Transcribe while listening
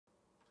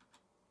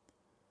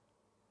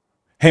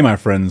Hey, my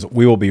friends,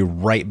 we will be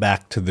right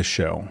back to the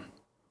show.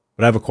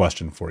 But I have a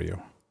question for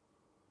you.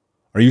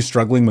 Are you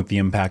struggling with the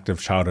impact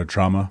of childhood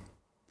trauma?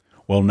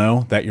 Well,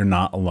 know that you're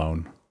not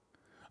alone.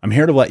 I'm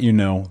here to let you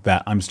know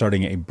that I'm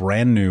starting a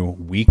brand new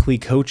weekly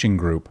coaching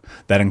group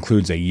that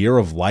includes a year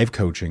of live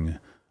coaching,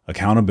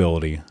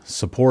 accountability,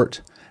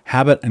 support,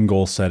 habit and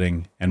goal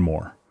setting, and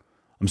more.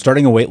 I'm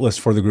starting a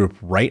waitlist for the group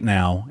right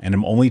now, and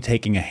I'm only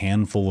taking a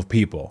handful of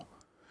people.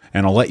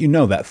 And I'll let you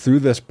know that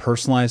through this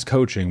personalized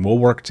coaching, we'll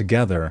work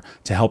together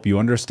to help you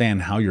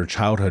understand how your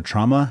childhood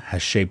trauma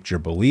has shaped your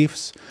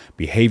beliefs,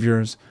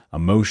 behaviors,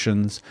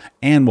 emotions,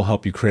 and will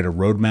help you create a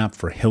roadmap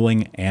for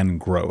healing and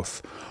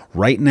growth.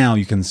 Right now,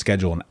 you can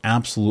schedule an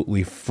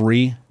absolutely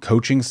free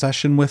coaching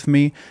session with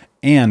me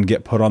and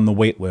get put on the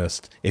wait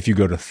list if you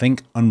go to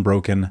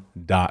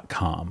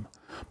thinkunbroken.com.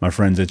 My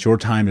friends, it's your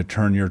time to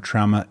turn your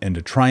trauma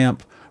into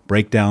triumph,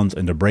 breakdowns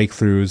into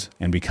breakthroughs,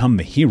 and become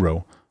the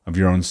hero of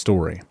your own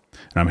story.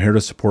 And I'm here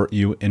to support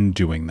you in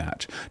doing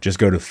that. Just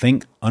go to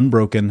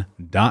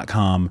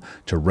thinkunbroken.com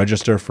to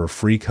register for a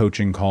free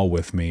coaching call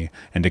with me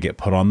and to get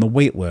put on the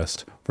wait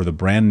list for the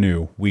brand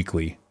new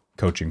weekly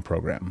coaching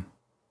program.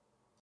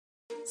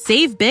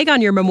 Save big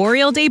on your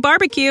Memorial Day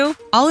barbecue,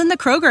 all in the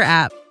Kroger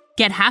app.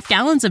 Get half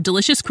gallons of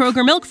delicious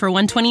Kroger milk for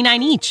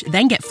 $1.29 each.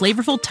 Then get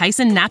flavorful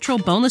Tyson natural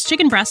boneless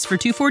chicken breasts for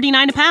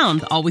 $2.49 a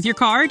pound, all with your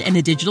card and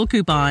a digital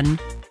coupon.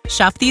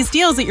 Shop these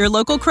deals at your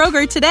local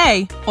Kroger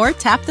today, or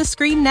tap the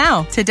screen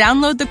now to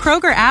download the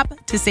Kroger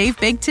app to save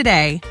big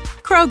today.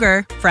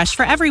 Kroger, fresh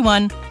for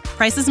everyone.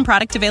 Prices and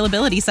product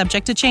availability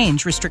subject to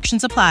change.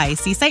 Restrictions apply.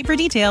 See site for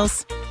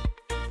details.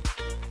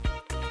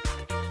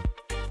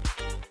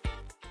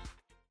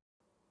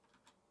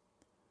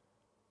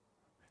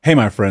 Hey,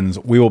 my friends,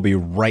 we will be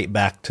right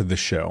back to the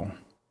show.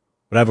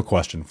 But I have a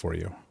question for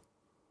you.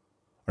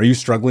 Are you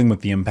struggling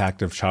with the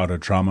impact of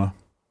childhood trauma?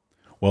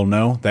 Well,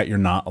 know that you're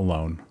not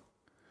alone.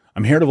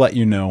 I'm here to let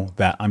you know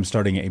that I'm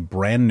starting a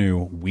brand new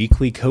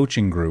weekly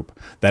coaching group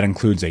that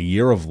includes a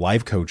year of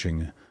live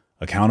coaching,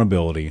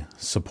 accountability,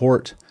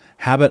 support,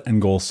 habit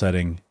and goal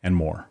setting, and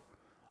more.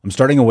 I'm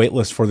starting a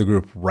waitlist for the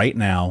group right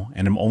now,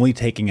 and I'm only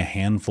taking a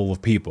handful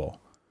of people.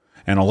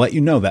 And I'll let you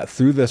know that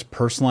through this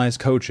personalized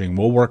coaching,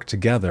 we'll work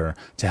together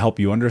to help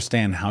you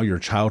understand how your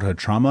childhood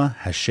trauma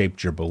has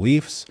shaped your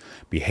beliefs,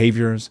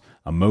 behaviors,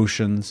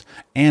 emotions,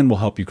 and will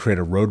help you create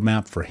a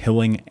roadmap for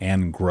healing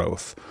and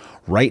growth.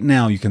 Right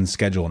now, you can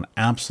schedule an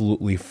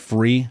absolutely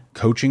free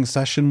coaching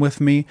session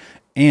with me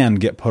and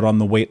get put on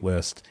the wait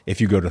list if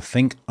you go to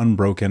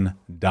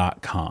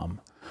thinkunbroken.com.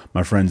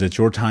 My friends, it's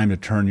your time to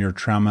turn your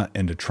trauma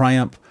into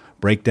triumph,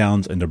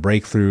 breakdowns into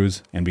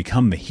breakthroughs, and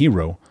become the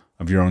hero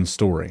of your own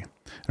story.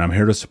 And I'm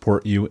here to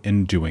support you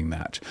in doing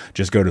that.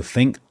 Just go to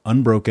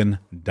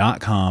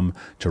thinkunbroken.com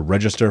to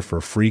register for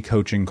a free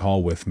coaching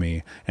call with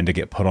me and to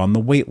get put on the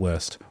wait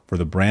list for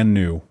the brand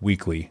new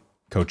weekly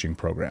coaching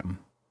program.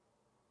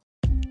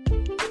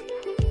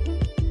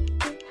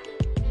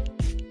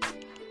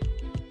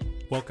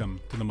 Welcome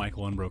to the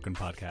Michael Unbroken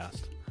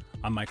podcast.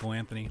 I'm Michael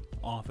Anthony,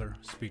 author,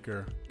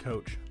 speaker,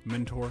 coach,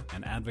 mentor,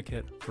 and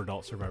advocate for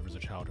adult survivors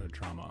of childhood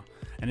trauma.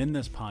 And in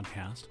this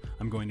podcast,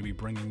 I'm going to be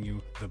bringing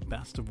you the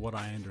best of what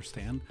I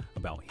understand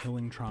about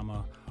healing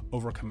trauma,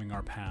 overcoming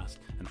our past,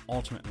 and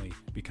ultimately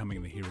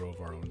becoming the hero of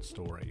our own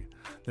story.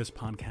 This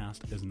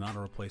podcast is not a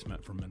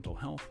replacement for mental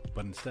health,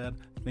 but instead,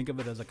 think of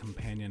it as a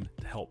companion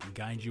to help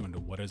guide you into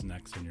what is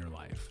next in your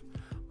life.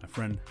 My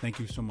friend, thank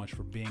you so much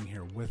for being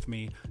here with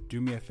me.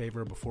 Do me a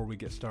favor before we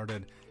get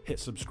started. Hit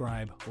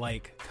subscribe,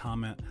 like,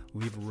 comment,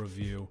 leave a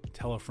review,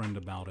 tell a friend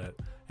about it.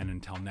 And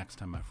until next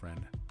time, my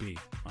friend, be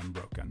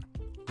unbroken.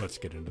 Let's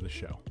get into the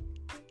show.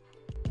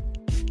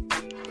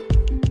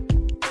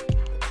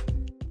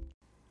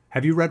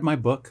 Have you read my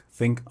book,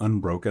 Think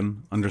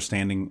Unbroken,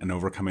 Understanding and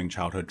Overcoming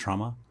Childhood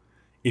Trauma?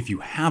 If you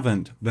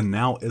haven't, then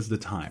now is the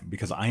time,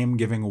 because I am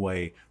giving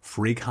away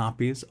free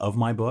copies of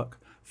my book,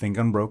 Think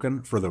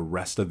Unbroken, for the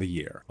rest of the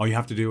year. All you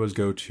have to do is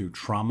go to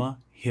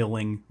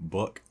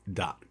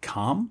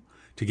traumahealingbook.com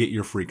to get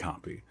your free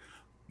copy.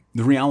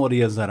 The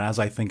reality is that as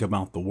I think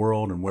about the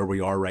world and where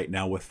we are right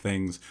now with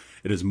things,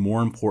 it is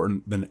more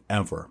important than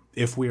ever,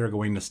 if we are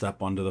going to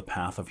step onto the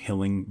path of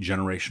healing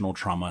generational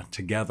trauma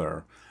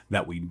together,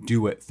 that we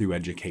do it through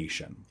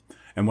education.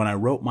 And when I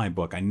wrote my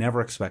book, I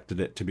never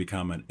expected it to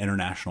become an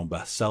international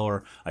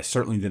bestseller. I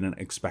certainly didn't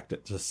expect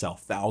it to sell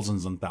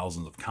thousands and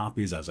thousands of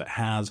copies as it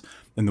has.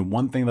 And the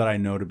one thing that I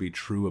know to be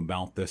true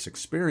about this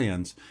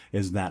experience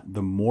is that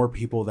the more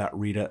people that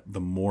read it,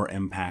 the more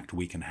impact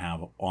we can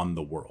have on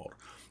the world.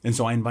 And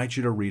so I invite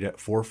you to read it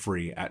for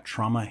free at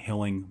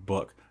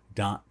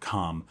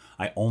traumahealingbook.com.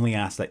 I only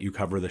ask that you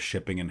cover the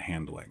shipping and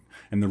handling.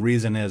 And the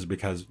reason is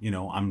because,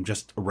 I'm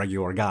just a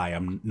regular guy.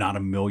 I'm not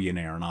a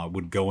millionaire, and I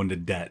would go into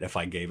debt if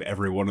I gave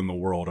everyone in the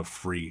world a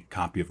free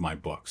copy of my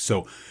book.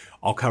 So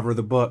I'll cover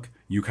the book,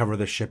 you cover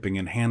the shipping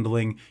and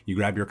handling, you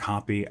grab your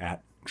copy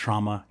at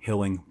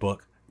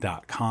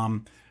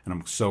traumahealingbook.com. And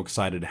I'm so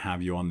excited to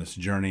have you on this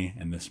journey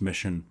and this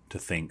mission to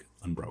think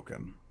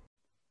unbroken.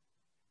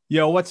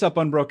 Yo, what's up,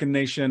 Unbroken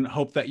Nation?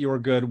 Hope that you are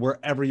good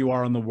wherever you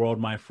are in the world,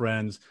 my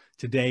friends.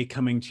 Today,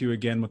 coming to you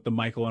again with the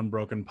Michael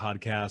Unbroken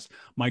podcast.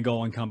 My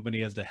goal and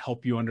company is to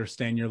help you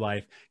understand your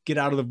life, get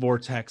out of the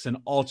vortex, and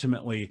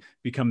ultimately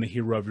become the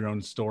hero of your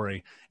own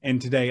story. And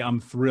today,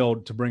 I'm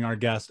thrilled to bring our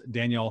guest,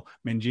 Daniel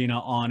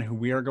Mangena, on, who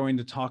we are going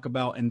to talk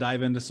about and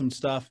dive into some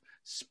stuff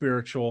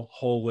spiritual,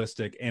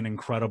 holistic, and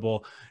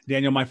incredible.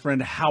 Daniel, my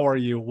friend, how are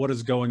you? What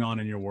is going on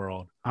in your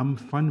world? I'm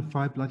fun,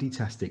 five bloody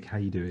tastic. How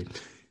you doing?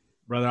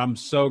 Brother, I'm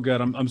so good.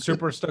 I'm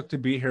super stoked to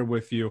be here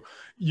with you.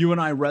 You and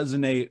I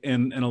resonate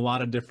in a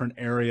lot of different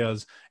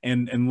areas,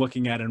 and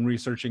looking at and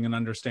researching and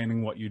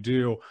understanding what you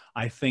do.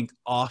 I think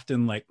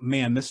often like,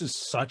 man, this is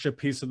such a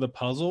piece of the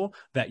puzzle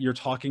that you're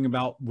talking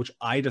about, which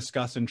I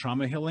discuss in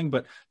trauma healing,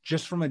 but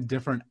just from a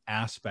different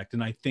aspect.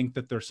 And I think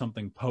that there's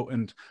something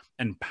potent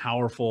and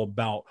powerful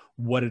about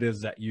what it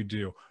is that you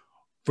do.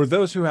 For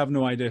those who have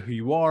no idea who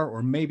you are,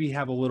 or maybe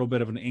have a little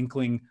bit of an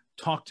inkling,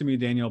 talk to me,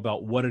 Daniel,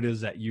 about what it is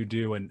that you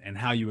do and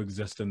how you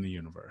exist in the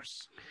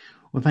universe.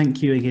 Well,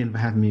 thank you again for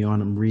having me on.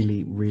 I'm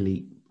really,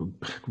 really,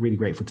 really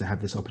grateful to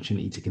have this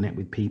opportunity to connect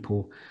with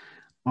people.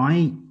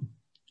 I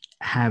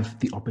have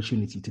the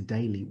opportunity to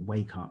daily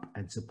wake up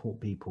and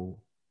support people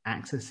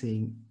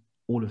accessing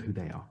all of who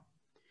they are.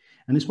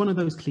 And it's one of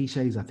those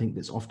cliches, I think,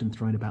 that's often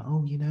thrown about,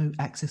 oh, you know,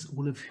 access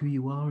all of who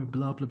you are and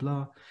blah, blah,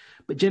 blah.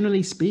 But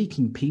generally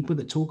speaking, people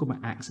that talk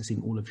about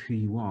accessing all of who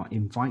you are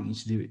invite you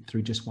to do it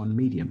through just one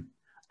medium.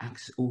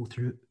 Access all of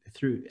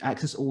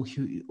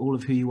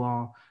who you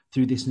are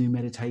through this new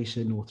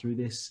meditation or through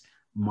this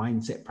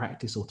mindset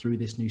practice or through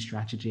this new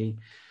strategy.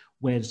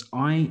 Whereas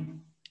I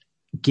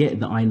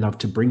get that I love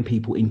to bring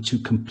people into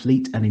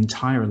complete and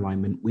entire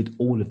alignment with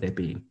all of their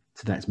being.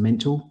 So that's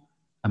mental,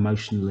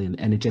 emotional, and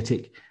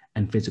energetic,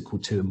 and physical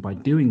too. And by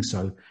doing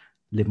so,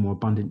 live more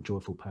abundant,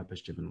 joyful,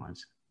 purpose-driven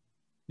lives.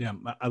 Yeah,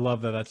 I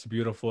love that. That's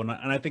beautiful. And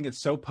I think it's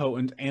so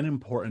potent and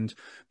important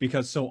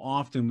because so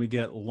often we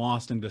get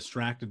lost and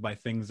distracted by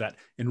things that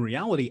in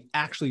reality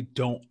actually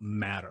don't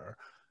matter.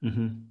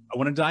 Mm-hmm. I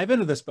want to dive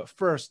into this, but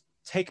first,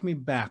 take me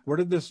back. Where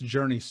did this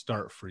journey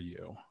start for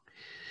you?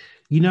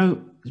 You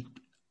know,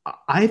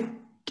 I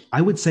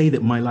would say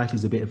that my life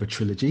is a bit of a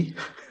trilogy,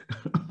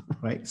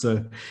 right?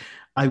 So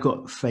I've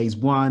got phase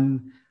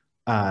one,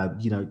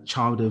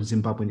 child of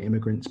Zimbabwean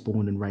immigrants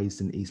born and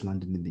raised in East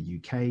London in the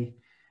UK.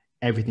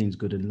 Everything's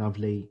good and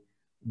lovely.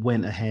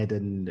 Went ahead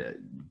and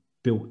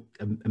built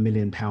a £1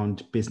 million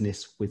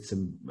business with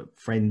some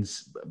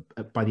friends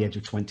by the age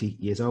of 20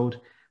 years old.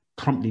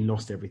 Promptly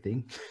lost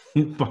everything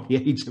by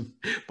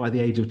the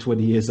age of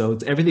 20 years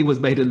old. Everything was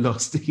made and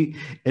lost in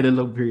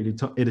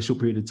a short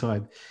period of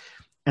time.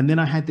 And then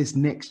I had this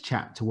next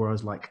chapter where I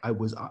was like, I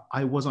was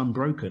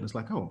unbroken. It's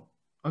like, oh,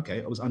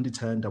 okay. I was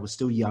undeterred. I was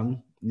still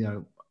young,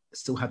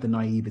 still had the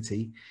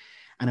naivety.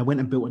 And I went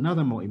and built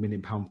another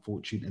multi-million pound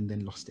fortune and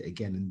then lost it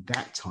again. And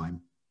that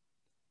time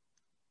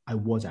I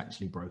was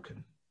actually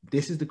broken.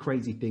 This is the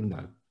crazy thing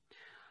though.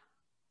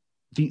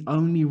 The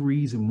only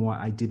reason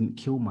why I didn't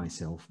kill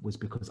myself was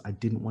because I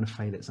didn't want to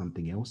fail at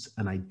something else.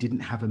 And I didn't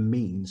have a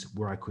means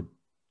where I could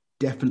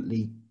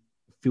definitely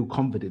feel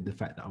confident in the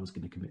fact that I was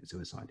going to commit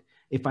suicide.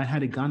 If I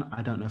had a gun,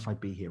 I don't know if I'd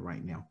be here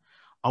right now.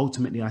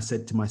 Ultimately, I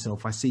said to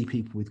myself, I see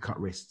people with cut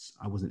wrists.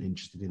 I wasn't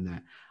interested in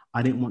that.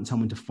 I didn't want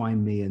someone to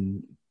find me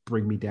and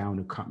bring me down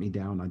or cut me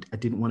down. I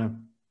didn't want to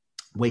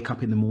wake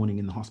up in the morning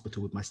in the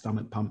hospital with my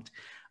stomach pumped.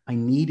 I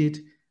needed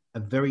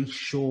a very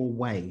sure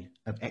way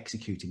of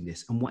executing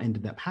this. And what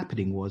ended up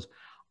happening was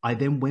I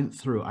then went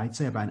through, I'd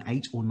say about an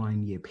 8 or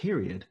 9 year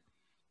period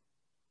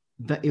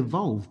that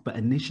evolved, but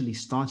initially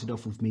started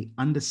off with me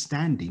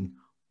understanding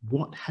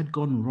what had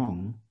gone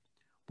wrong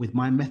with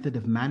my method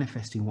of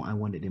manifesting what I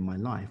wanted in my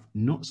life,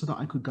 not so that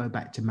I could go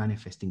back to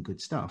manifesting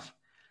good stuff,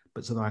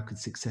 but so that I could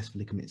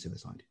successfully commit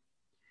suicide.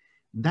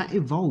 That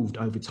evolved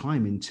over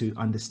time into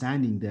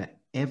understanding that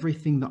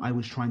everything that I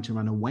was trying to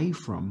run away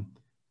from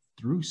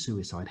through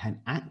suicide had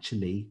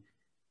actually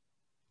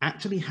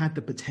had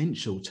the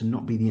potential to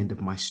not be the end of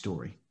my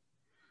story.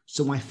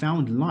 So I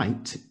found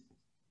light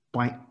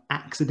by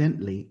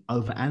accidentally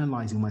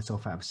overanalyzing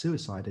myself out of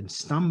suicide and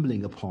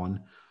stumbling upon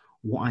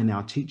what I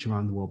now teach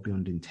around the world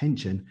beyond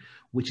intention,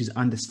 which is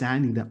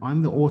understanding that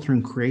I'm the author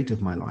and creator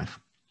of my life.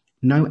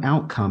 No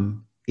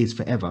outcome is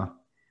forever.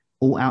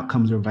 All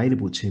outcomes are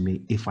available to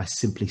me if I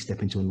simply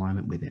step into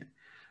alignment with it.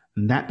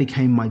 And that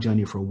became my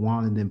journey for a while.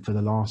 And then for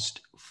the last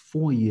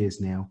 4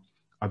 years now,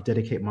 I've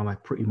dedicated my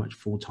life pretty much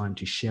full time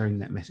to sharing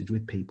that message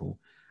with people.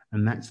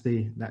 And that's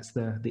the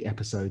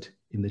episode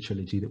in the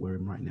trilogy that we're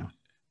in right now.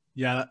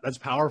 Yeah, that's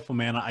powerful,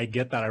 man. I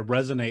get that. I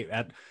resonate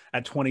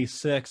at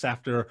 26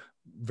 after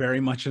very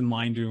much in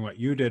line doing what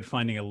you did,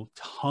 finding a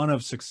ton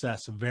of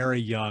success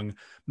very young,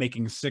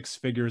 making 6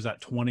 figures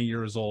at 20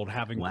 years old,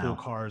 having cool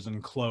cars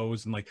and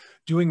clothes and like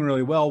doing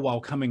really well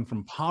while coming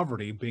from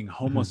poverty, being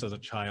homeless as a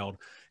child.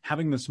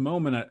 having this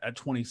moment at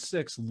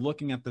 26,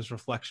 looking at this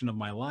reflection of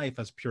my life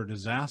as pure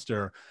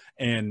disaster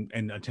and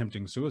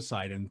attempting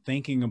suicide and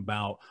thinking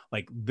about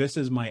like, this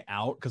is my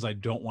out because I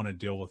don't want to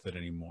deal with it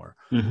anymore.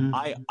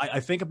 I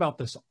think about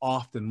this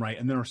often, right?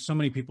 And there are so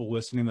many people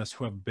listening to this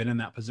who have been in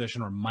that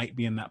position or might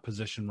be in that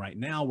position right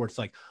now where it's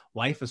like,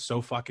 life is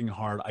so fucking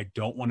hard. I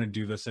don't want to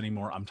do this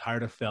anymore. I'm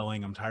tired of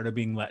failing. I'm tired of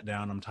being let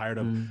down. I'm tired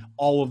of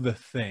all of the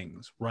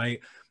things, right?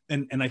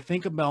 And I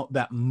think about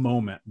that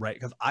moment, right?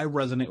 Because I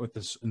resonate with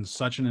this in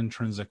such an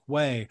intrinsic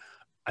way.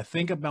 I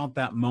think about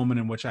that moment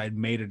in which I had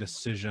made a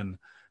decision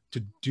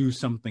to do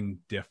something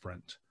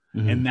different.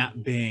 And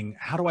that being,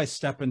 how do I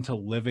step into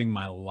living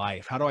my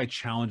life? How do I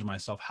challenge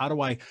myself? How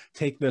do I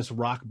take this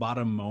rock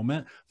bottom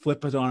moment,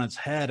 flip it on its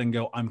head and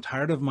go, I'm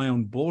tired of my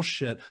own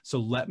bullshit, so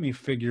let me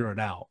figure it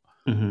out.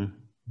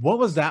 What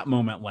was that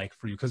moment like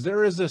for you? Because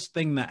there is this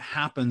thing that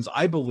happens,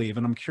 I believe,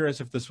 and I'm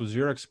curious if this was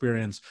your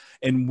experience,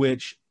 in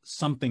which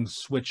something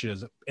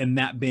switches, and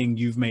that being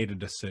you've made a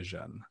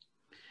decision.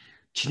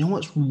 Do you know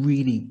what's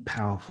really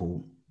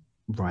powerful,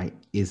 right?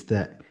 Is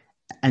that,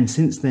 and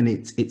since then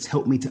it's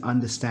helped me to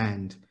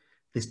understand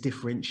this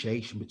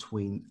differentiation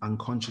between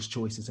unconscious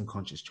choices and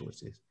conscious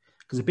choices.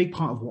 Because a big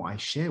part of what I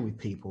share with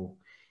people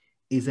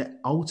is that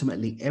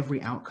ultimately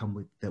every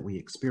outcome that we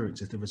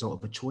experience is the result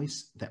of a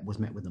choice that was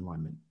met with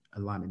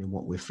alignment in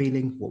what we're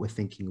feeling, what we're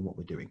thinking, and what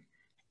we're doing,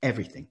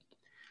 everything.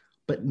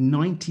 But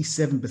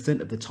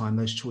 97% of the time,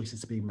 those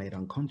choices are being made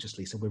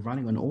unconsciously. So we're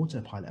running on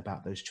autopilot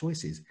about those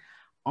choices.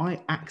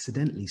 I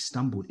accidentally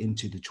stumbled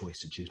into the choice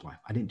to choose life.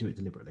 I didn't do it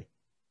deliberately.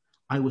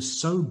 I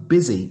was so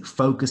busy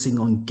focusing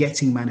on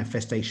getting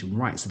manifestation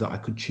right so that I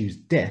could choose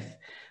death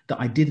that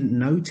I didn't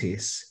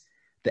notice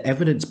the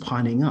evidence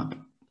piling up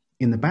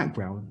in the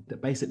background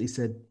that basically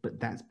said, but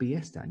that's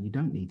BS, Dan. You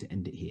don't need to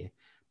end it here,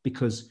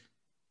 because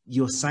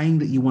you're saying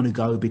that you want to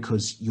go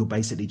because you're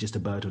basically just a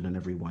burden on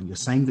everyone. You're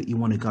saying that you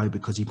want to go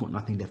because you've got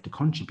nothing left to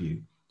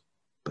contribute,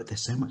 but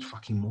there's so much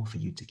fucking more for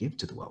you to give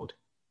to the world.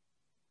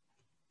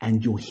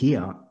 And you're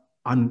here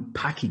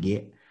unpacking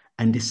it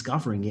and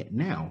discovering it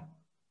now.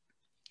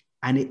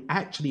 And it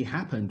actually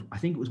happened, I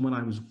think it was when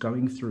I was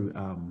going through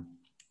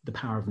The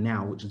Power of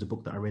Now, which is a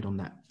book that I read on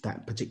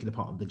that particular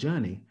part of the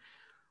journey,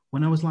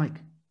 when I was like,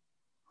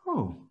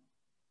 oh,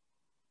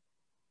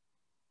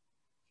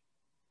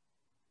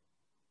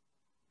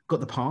 got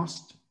the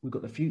past, we've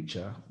got the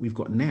future, we've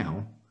got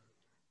now.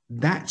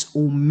 That's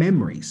all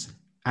memories.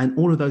 And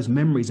all of those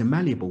memories are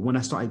malleable. When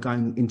I started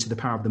going into the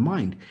power of the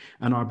mind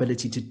and our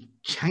ability to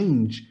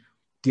change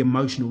the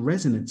emotional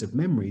resonance of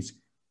memories,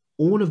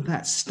 all of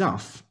that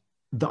stuff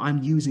that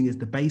I'm using as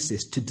the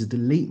basis to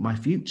delete my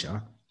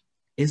future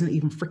isn't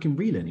even freaking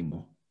real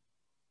anymore.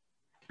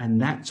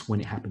 And that's when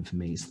it happened for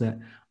me, is that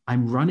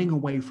I'm running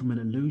away from an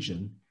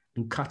illusion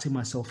and cutting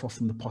myself off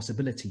from the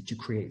possibility to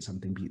create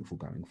something beautiful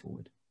going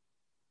forward.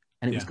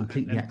 And it was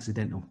completely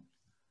accidental.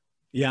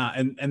 Yeah.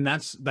 And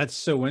that's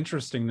so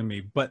interesting to me,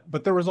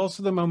 but there was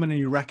also the moment and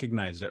you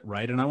recognized it,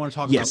 right? And I want to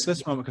talk about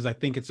this moment because I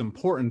think it's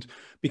important,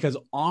 because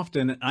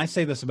often, and I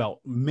say this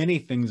about many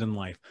things in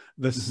life,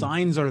 the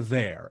signs are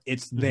there.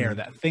 It's there.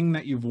 That thing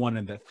that you've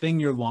wanted, that thing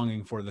you're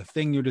longing for, the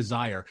thing you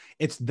desire,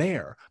 it's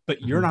there,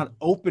 but you're not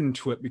open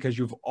to it because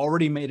you've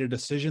already made a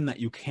decision that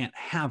you can't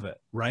have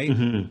it, right?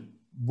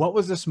 What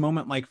was this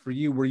moment like for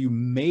you where you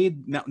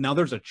made, now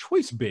there's a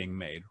choice being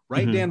made,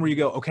 right, Dan, where you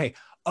go, okay,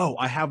 oh,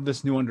 I have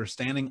this new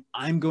understanding.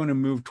 I'm going to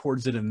move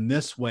towards it in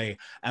this way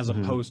as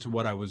opposed to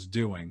what I was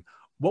doing.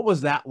 What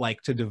was that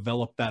like to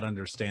develop that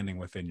understanding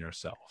within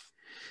yourself?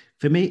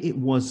 For me, it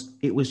was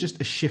just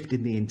a shift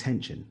in the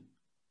intention,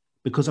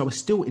 because I was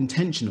still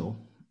intentional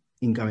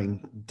in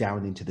going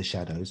down into the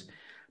shadows,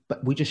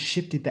 but we just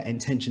shifted that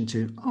intention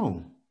to,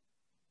 oh,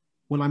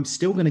 well, I'm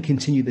still going to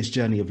continue this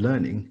journey of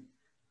learning.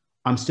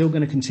 I'm still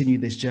going to continue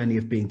this journey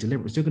of being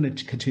deliberate. I'm still going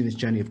to continue this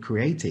journey of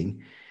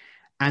creating.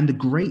 And the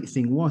great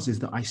thing is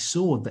that I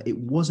saw that it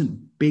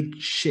wasn't big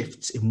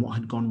shifts in what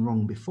had gone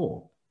wrong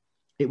before.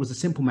 It was a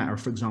simple matter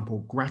of, for example,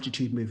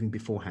 gratitude moving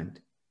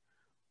beforehand,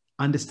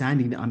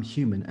 understanding that I'm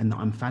human and that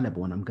I'm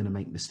fallible and I'm going to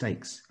make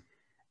mistakes.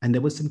 And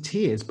there was some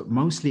tears, but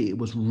mostly it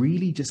was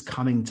really just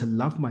coming to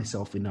love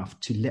myself enough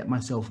to let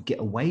myself get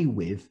away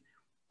with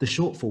the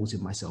shortfalls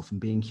in myself and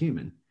being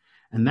human.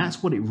 And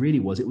that's what it really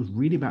was. It was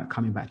really about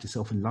coming back to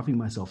self and loving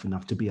myself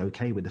enough to be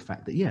okay with the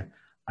fact that, yeah,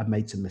 I've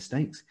made some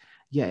mistakes.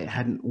 Yeah, it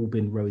hadn't all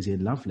been rosy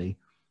and lovely,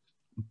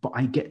 but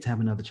I get to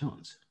have another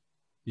chance.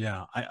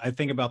 Yeah, I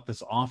think about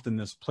this often,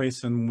 this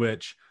place in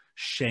which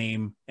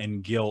shame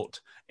and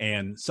guilt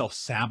and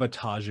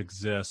self-sabotage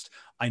exist.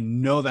 I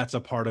know that's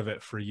a part of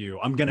it for you.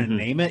 I'm going to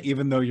name it,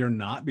 even though you're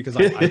not, because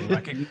I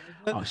recognize it.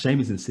 Oh, shame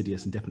is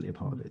insidious and definitely a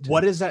part of it too.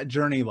 What is that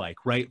journey like,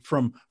 right?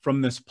 From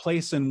this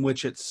place in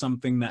which it's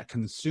something that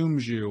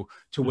consumes you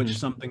to which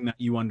something that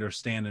you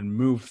understand and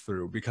move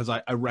through? Because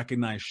I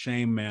recognize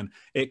shame, man,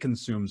 it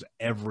consumes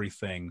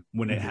everything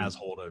when it has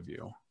hold of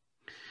you.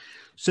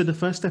 So the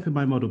first step in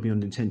my model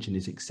beyond intention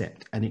is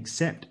accept. And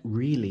accept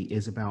really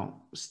is about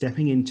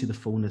stepping into the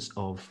fullness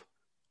of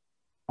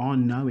our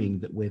knowing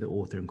that we're the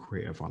author and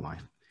creator of our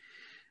life.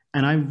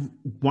 And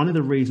one of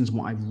the reasons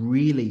why I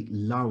really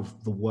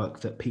love the work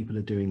that people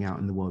are doing out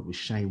in the world with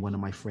shame, one of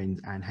my friends,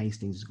 Anne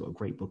Hastings, has got a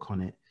great book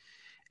on it,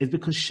 is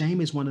because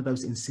shame is one of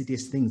those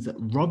insidious things that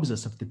robs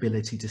us of the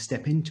ability to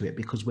step into it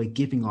because we're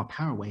giving our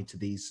power away to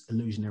these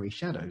illusionary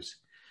shadows.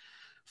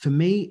 For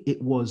me,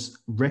 it was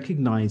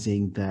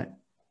recognizing that,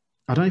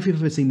 I don't know if you've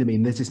ever seen the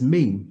meme, there's this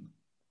meme.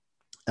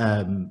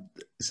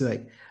 So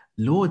like,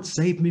 Lord,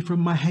 save me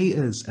from my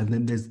haters. And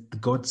then there's the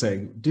God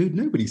saying, dude,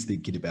 nobody's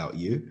thinking about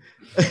you.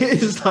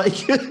 It's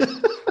like, I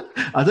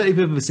don't know if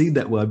you've ever seen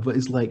that word, but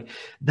it's like,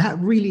 that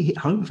really hit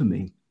home for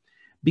me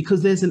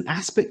because there's an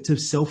aspect of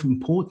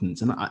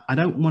self-importance. And I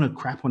don't want to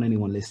crap on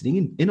anyone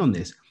listening in on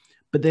this,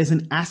 but there's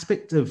an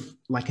aspect of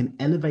like an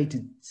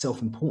elevated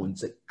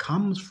self-importance that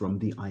comes from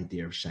the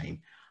idea of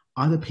shame.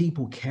 Other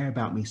people care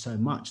about me so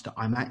much that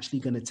I'm actually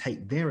going to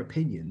take their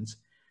opinions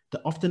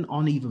that often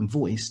aren't even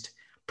voiced,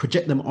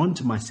 project them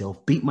onto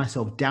myself, beat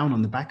myself down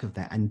on the back of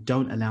that, and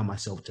don't allow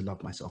myself to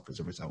love myself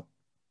as a result.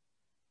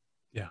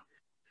 Yeah.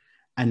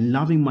 And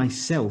loving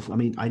myself, I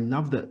mean, I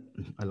love that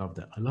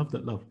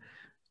love.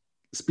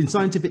 It's been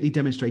scientifically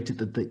demonstrated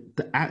that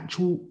the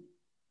actual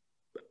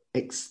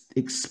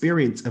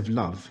experience of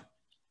love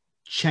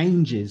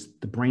changes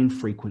the brain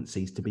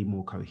frequencies to be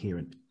more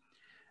coherent.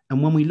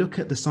 And when we look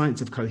at the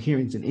science of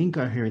coherence and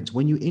incoherence,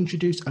 when you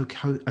introduce a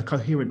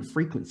coherent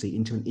frequency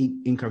into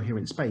an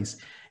incoherent space,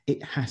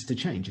 it has to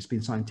change. It's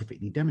been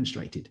scientifically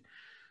demonstrated.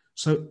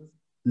 So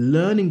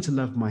learning to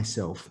love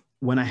myself,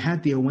 when I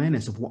had the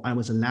awareness of what I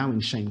was allowing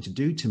shame to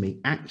do to me,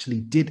 actually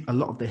did a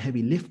lot of the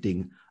heavy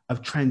lifting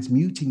of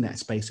transmuting that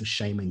space of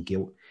shame and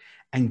guilt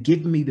and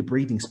giving me the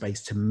breathing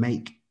space to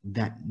make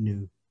that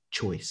new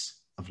choice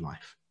of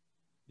life.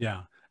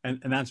 Yeah. And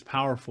that's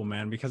powerful,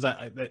 man, because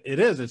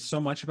it's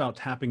so much about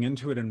tapping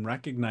into it and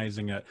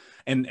recognizing it.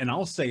 And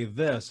I'll say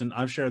this, and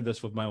I've shared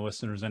this with my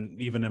listeners and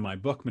even in my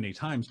book many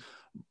times,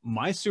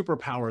 my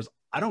superpower is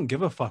I don't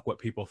give a fuck what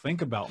people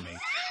think about me.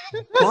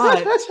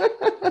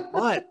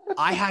 But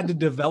I had to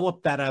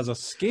develop that as a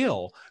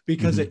skill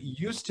because it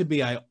used to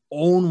be I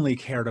only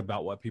cared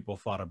about what people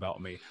thought about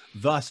me.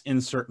 Thus,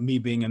 insert me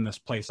being in this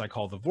place I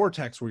call the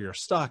vortex where you're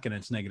stuck and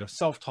it's negative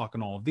self-talk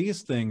and all of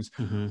these things.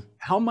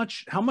 How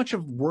much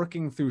of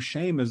working through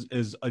shame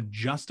is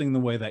adjusting the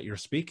way that you're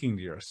speaking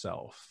to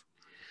yourself?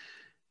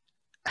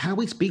 How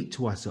we speak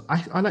to ourselves.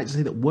 I like to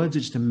say that words are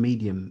just a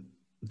medium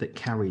that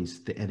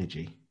carries the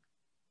energy.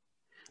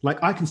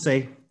 Like I can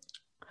say,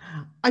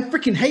 I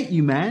freaking hate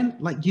you, man.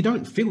 Like you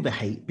don't feel the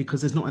hate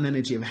because there's not an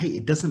energy of hate.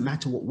 It doesn't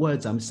matter what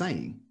words I'm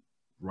saying,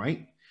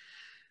 right?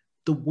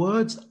 The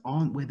words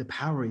aren't where the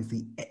power is.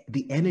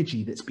 The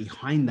energy that's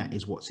behind that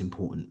is what's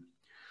important.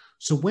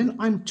 So when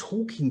I'm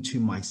talking to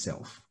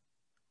myself,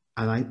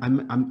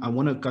 and I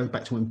want to go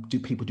back to when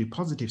people do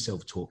positive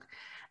self-talk,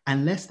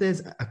 unless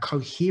there's a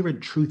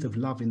coherent truth of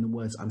love in the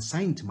words I'm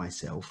saying to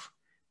myself,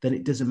 then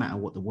it doesn't matter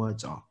what the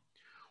words are.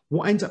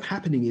 What ends up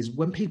happening is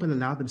when people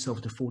allow themselves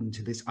to fall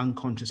into this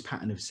unconscious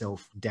pattern of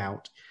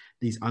self-doubt,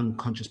 these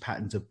unconscious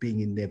patterns of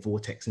being in their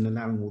vortex and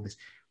allowing all this,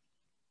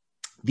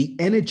 the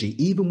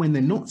energy, even when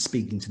they're not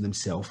speaking to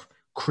themselves,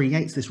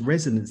 creates this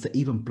resonance that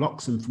even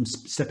blocks them from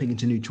stepping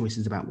into new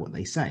choices about what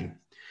they say.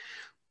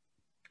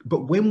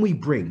 But when we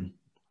bring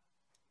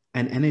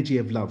an energy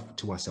of love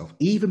to ourselves,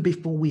 even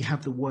before we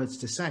have the words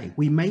to say,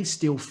 we may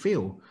still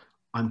feel,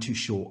 I'm too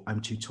short, I'm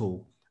too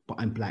tall, but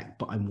I'm black,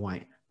 but I'm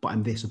white, but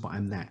I'm this, or but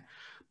I'm that.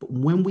 But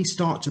when we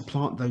start to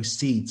plant those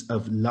seeds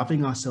of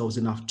loving ourselves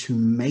enough to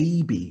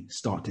maybe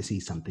start to see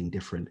something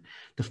different,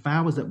 the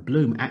flowers that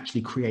bloom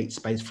actually create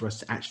space for us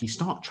to actually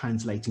start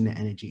translating that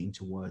energy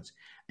into words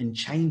and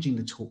changing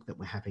the talk that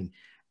we're having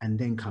and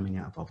then coming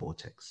out of our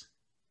vortex.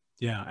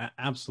 Yeah,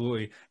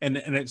 absolutely. And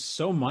it's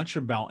so much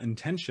about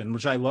intention,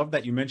 which I love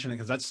that you mentioned it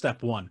because that's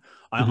step one.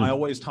 I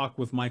always talk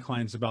with my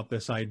clients about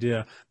this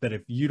idea that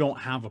if you don't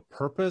have a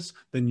purpose,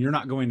 then you're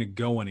not going to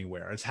go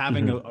anywhere. It's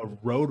having a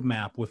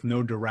roadmap with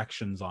no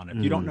directions on it.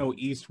 If you don't know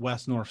east,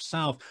 west, north,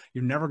 south,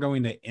 you're never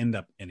going to end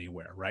up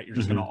anywhere, right? You're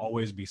just going to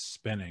always be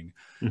spinning.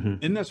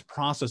 In this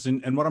process,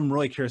 and what I'm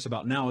really curious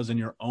about now is in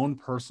your own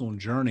personal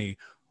journey,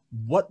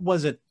 what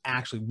was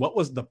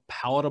the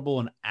palatable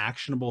and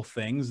actionable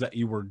things that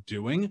you were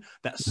doing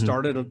that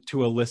started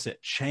to elicit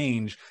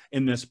change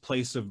in this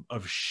place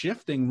of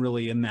shifting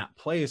really in that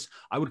place?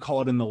 I would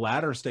call it in the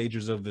latter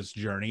stages of this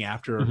journey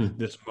after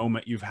this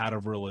moment you've had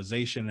of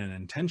realization and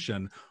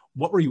intention.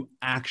 What were you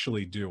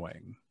actually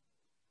doing?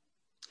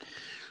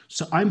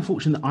 So I'm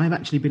fortunate that I've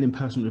actually been in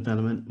personal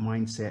development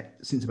mindset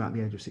since about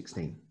the age of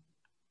 16.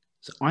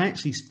 So I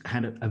actually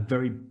had a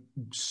very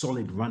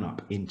solid run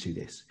up into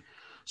this.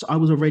 So I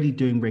was already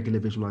doing regular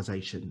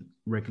visualization,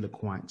 regular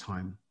quiet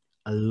time,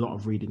 a lot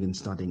of reading and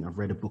studying. I've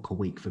read a book a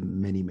week for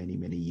many, many,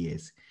 many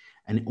years,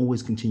 and it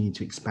always continued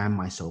to expand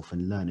myself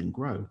and learn and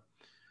grow.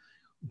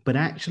 But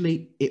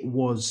actually, it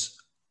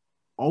was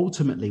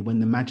ultimately when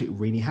the magic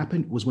really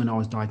happened was when I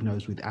was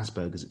diagnosed with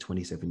Asperger's at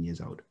 27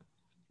 years old.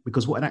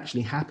 Because what had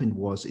actually happened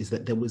is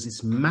that there was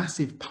this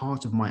massive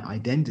part of my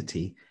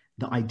identity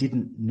that I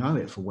didn't know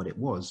it for what it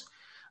was.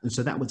 And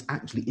so that was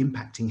actually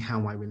impacting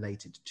how I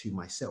related to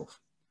myself.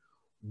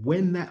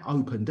 when that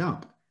opened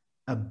up,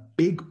 a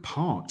big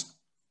part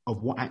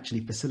of what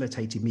actually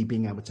facilitated me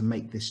being able to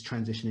make this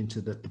transition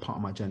into the part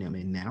of my journey I'm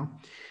in now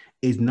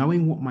is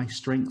knowing what my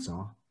strengths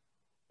are,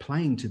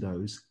 playing to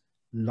those,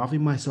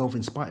 loving myself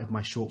in spite of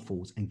my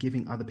shortfalls, and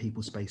giving other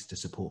people space to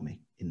support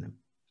me in them.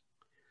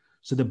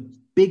 So the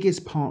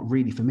biggest part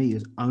really for me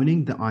is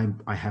owning that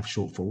I have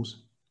shortfalls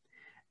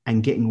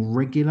and getting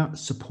regular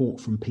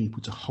support from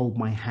people to hold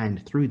my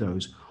hand through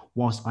those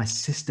whilst I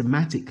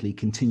systematically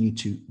continue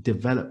to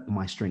develop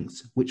my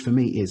strengths, which for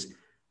me is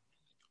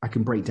I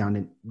can break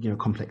down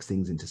complex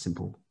things into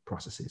simple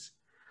processes.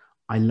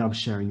 I love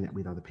sharing that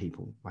with other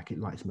people. Like, it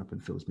lights me up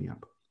and fills me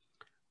up.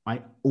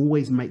 I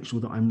always make sure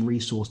that I'm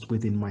resourced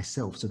within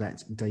myself. So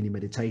that's daily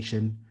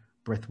meditation,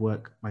 breath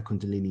work, my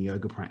Kundalini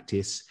yoga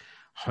practice,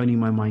 honing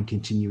my mind,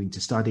 continuing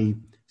to study,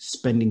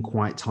 spending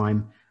quiet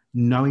time,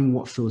 knowing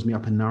what fills me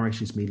up and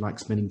nourishes me, like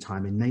spending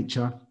time in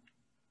nature.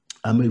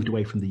 I moved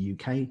away from the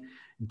UK,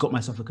 got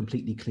myself a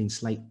completely clean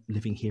slate,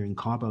 living here in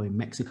Cabo in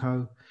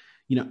Mexico.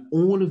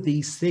 All of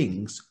these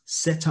things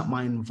set up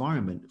my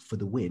environment for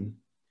the win.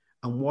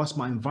 And whilst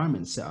my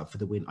environment's set up for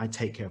the win, I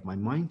take care of my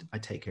mind, I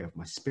take care of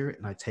my spirit,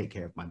 and I take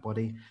care of my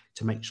body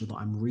to make sure that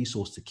I'm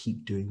resourced to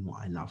keep doing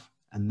what I love.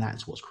 And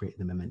that's what's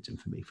creating the momentum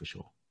for me, for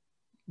sure.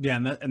 Yeah,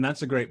 and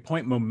that's a great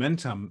point.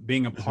 Momentum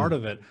being a part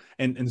of it,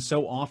 and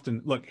so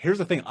often, look, here's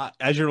the thing.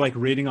 As you're like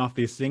reading off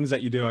these things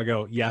that you do, I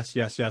go, yes.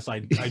 I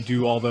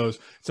do all those.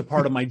 It's a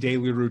part of my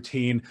daily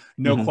routine.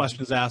 No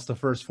questions asked. The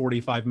first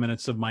 45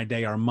 minutes of my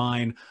day are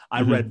mine.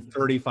 I read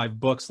 35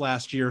 books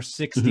last year,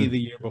 60 the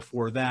year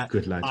before that.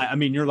 Good lad. I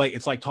mean,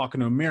 it's like talking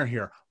to a mirror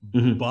here.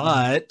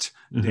 But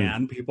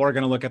Dan, people are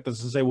going to look at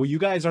this and say, well, you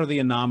guys are the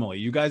anomaly.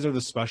 You guys are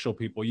the special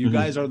people. You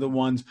guys are the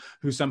ones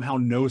who somehow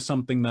know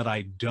something that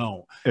I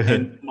don't.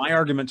 And my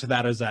argument to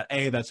that is that,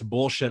 A, that's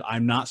bullshit.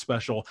 I'm not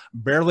special.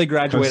 Barely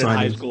graduated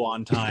high school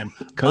on time.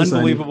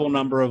 Unbelievable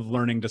number of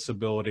learning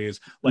disabilities.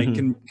 Like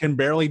can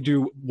barely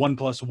do 1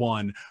 +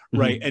 1.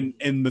 Right.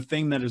 And the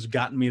thing that has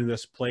gotten me to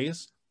this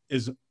place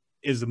is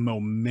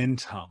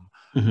momentum.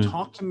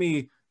 Talk to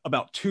me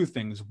about two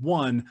things.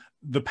 One,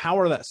 the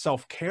power that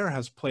self-care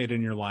has played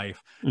in your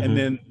life, and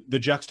then the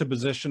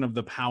juxtaposition of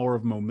the power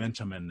of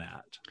momentum in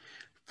that.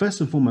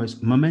 First and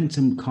foremost,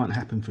 momentum can't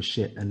happen for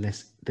shit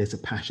unless there's a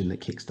passion that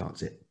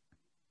kickstarts it.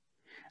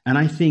 And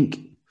I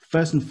think,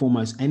 first and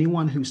foremost,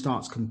 anyone who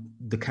starts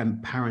the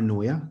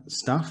paranoia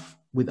stuff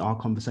with our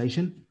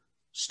conversation,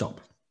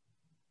 stop.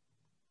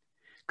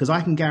 Because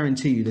I can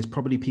guarantee you there's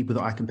probably people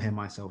that I compare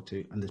myself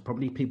to, and there's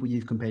probably people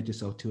you've compared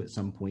yourself to at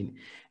some point.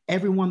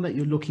 Everyone that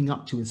you're looking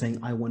up to and saying,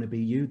 I want to be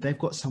you, they've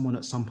got someone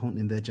at some point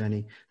in their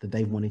journey that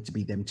they wanted to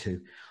be them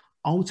too.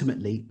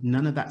 Ultimately,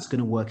 none of that's going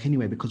to work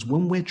anyway, because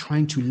when we're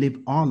trying to live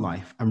our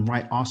life and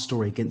write our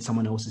story against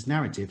someone else's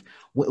narrative,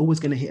 we're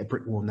always going to hit a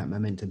brick wall, and that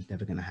momentum's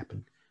never going to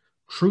happen.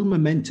 True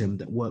momentum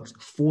that works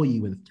for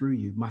you and through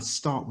you must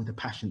start with a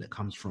passion that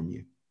comes from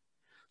you.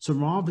 So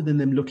rather than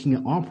them looking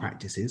at our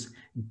practices,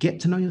 get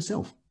to know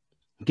yourself.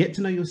 Get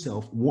to know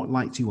yourself, what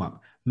lights you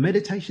up.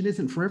 Meditation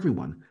isn't for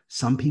everyone.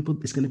 Some people,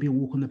 it's going to be a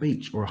walk on the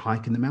beach or a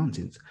hike in the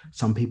mountains.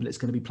 Some people, it's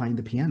going to be playing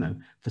the piano.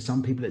 For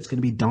some people, it's going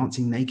to be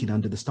dancing naked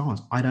under the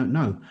stars. I don't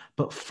know.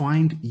 But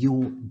find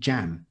your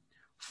jam.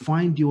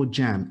 Find your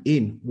jam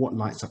in what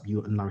lights up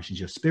you and nourishes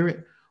your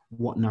spirit,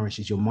 what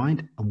nourishes your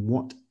mind, and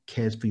what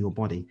cares for your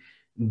body.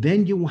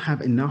 Then you will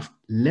have enough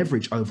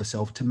leverage over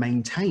self to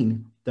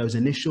maintain those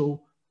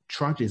initial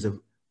trudges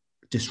of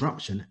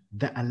disruption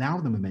that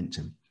allow the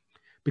momentum.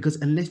 Because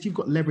unless you've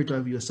got leverage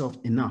over yourself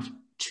enough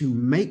to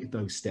make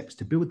those steps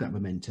to build that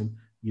momentum,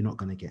 you're not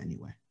going to get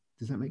anywhere.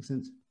 Does that make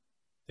sense?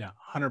 Yeah,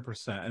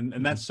 100%.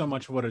 And that's so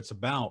much what it's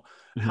about.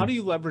 How do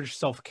you leverage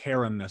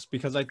self-care in this?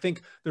 Because I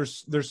think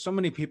there's so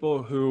many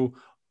people who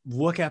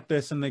look at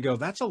this and they go,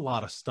 that's a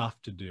lot of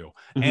stuff to do.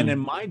 And in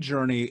my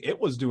journey, it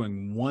was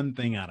doing one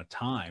thing at a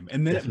time.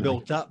 And then it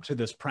built up to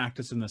this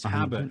practice and this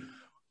habit.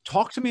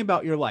 Talk to me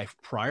about your life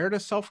prior to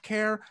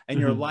self-care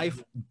and your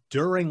life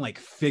during, like,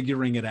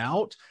 figuring it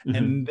out,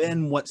 and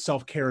then what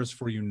self-care is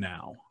for you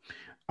now.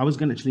 I was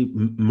going to actually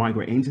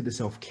migrate into the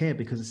self-care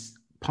because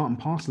part and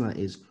parcel of that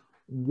is,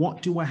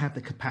 what do I have the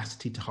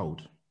capacity to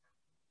hold?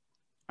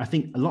 I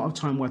think a lot of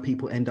time where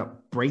people end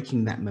up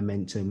breaking that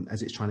momentum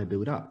as it's trying to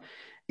build up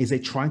is they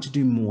try to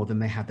do more than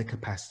they have the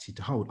capacity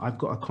to hold. I've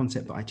got a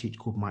concept that I teach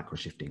called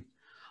micro-shifting.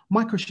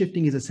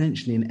 Micro-shifting is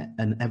essentially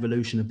an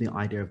evolution of the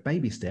idea of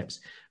baby steps,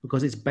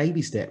 because it's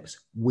baby steps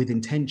with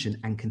intention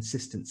and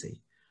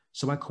consistency.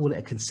 So I call it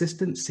a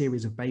consistent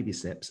series of baby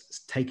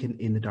steps taken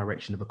in the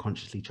direction of a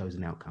consciously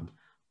chosen outcome.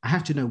 I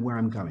have to know where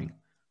I'm going.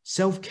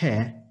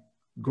 Self-care,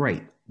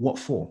 great. What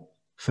for?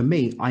 For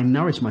me, I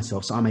nourish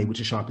myself so I'm able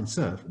to sharpen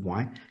serve.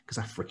 Why? Because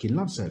I freaking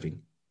love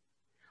serving.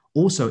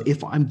 Also,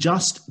 if I'm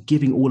just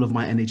giving all of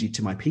my energy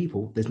to my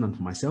people, there's none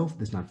for myself,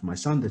 there's none for my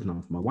son, there's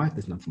none for my wife,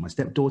 there's none for my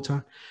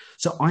stepdaughter.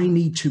 So I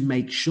need to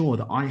make sure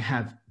that I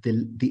have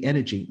the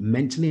energy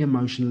mentally,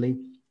 emotionally,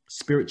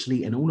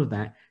 spiritually, and all of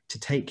that to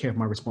take care of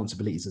my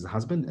responsibilities as a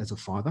husband, as a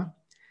father,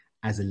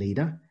 as a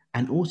leader,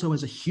 and also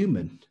as a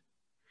human.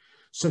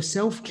 So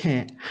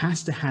self-care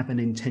has to have an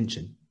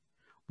intention.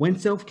 When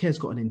self-care's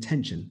got an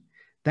intention,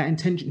 that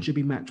intention should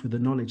be matched with the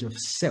knowledge of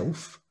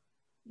self,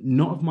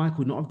 not of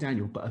Michael, not of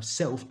Daniel, but of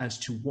self as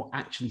to what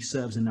actually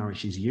serves and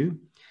nourishes you.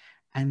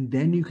 And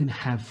then you can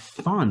have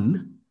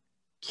fun,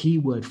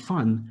 keyword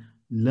fun,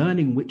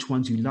 learning which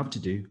ones you love to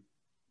do,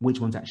 which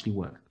ones actually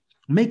work.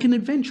 Make an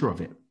adventure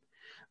of it.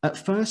 At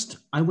first,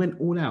 I went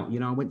all out.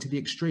 I went to the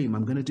extreme.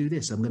 I'm going to do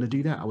this. I'm going to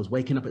do that. I was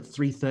waking up at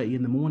 3:30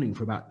 in the morning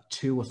for about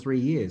 2 or 3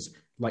 years.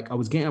 Like I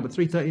was getting up at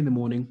 3:30 in the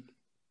morning,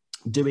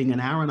 doing an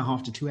hour and a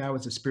half to 2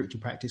 hours of spiritual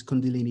practice,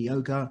 Kundalini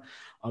yoga.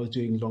 I was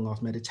doing long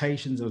ass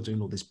meditations. I was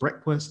doing all this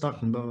breathwork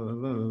stuff and blah, blah,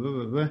 blah, blah,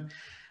 blah, blah.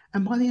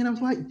 And by the end, I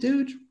was like,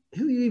 dude,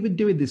 who are you even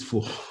doing this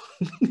for?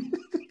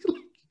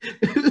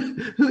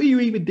 Who are you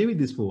even doing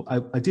this for?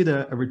 I did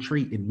a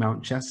retreat in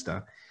Mount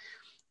Shasta,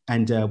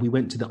 and we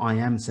went to the I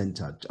Am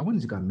Center. I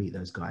wanted to go and meet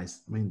those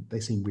guys. I mean, they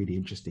seem really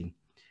interesting.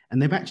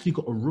 And they've actually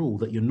got a rule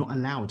that you're not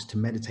allowed to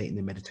meditate in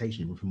the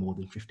meditation room for more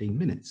than 15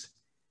 minutes.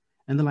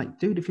 And they're like,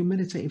 dude, if you're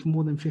meditating for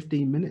more than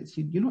 15 minutes,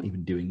 you're not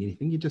even doing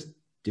anything. You're just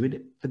doing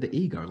it for the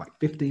ego. Like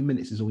 15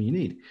 minutes is all you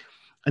need.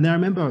 And I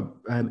remember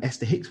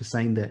Esther Hicks was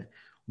saying that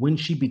when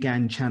she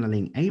began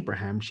channeling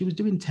Abraham, she was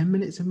doing 10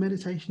 minutes of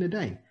meditation a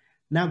day.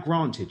 Now,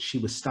 granted, she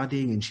was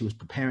studying and she was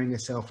preparing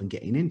herself and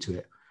getting into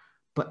it,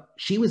 but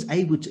she was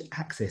able to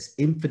access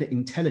infinite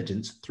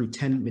intelligence through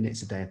 10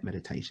 minutes a day of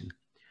meditation.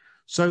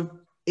 So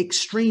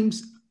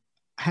extremes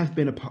have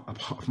been a part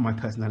of my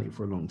personality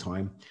for a long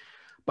time.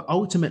 But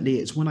ultimately,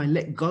 it's when I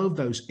let go of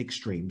those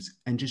extremes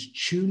and just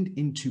tuned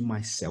into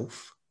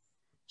myself,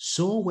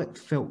 saw what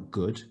felt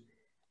good,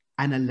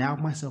 and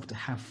allowed myself to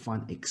have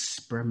fun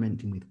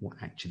experimenting with what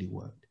actually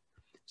worked.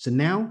 So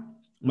now,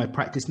 my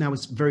practice now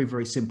is very,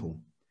 very simple.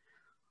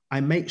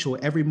 I make sure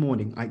every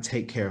morning I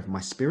take care of my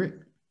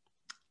spirit.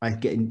 I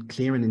get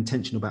clear and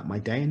intentional about my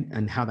day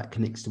and how that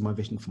connects to my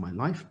vision for my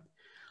life.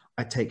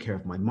 I take care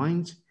of my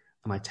mind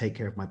and I take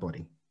care of my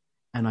body.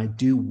 And I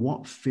do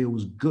what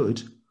feels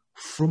good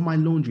from my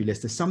laundry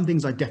list. There's some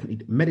things I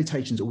definitely,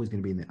 meditation is always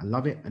going to be in there. I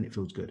love it and it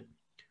feels good.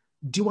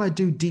 Do I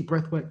do deep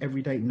breath work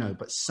every day? No,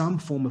 but some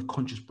form of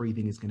conscious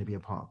breathing is going to be a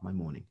part of my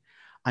morning.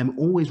 I'm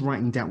always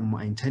writing down what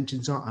my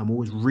intentions are. I'm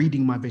always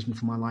reading my vision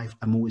for my life.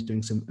 I'm always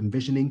doing some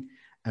envisioning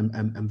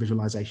and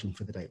visualization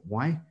for the day.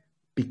 Why?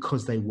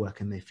 Because they work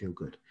and they feel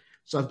good.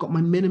 So I've got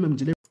my minimum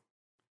delivery.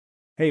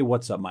 Hey,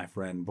 what's up, my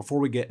friend? Before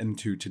we get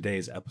into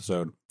today's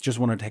episode, just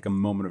want to take a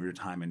moment of your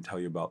time and tell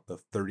you about the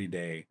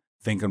 30-day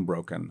Think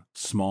Unbroken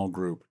small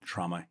group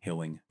trauma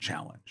healing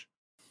challenge.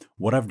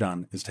 What I've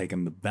done is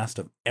taken the best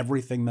of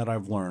everything that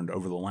I've learned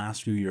over the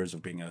last few years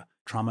of being a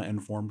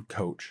trauma-informed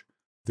coach,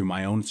 through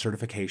my own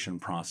certification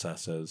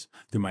processes,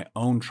 through my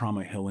own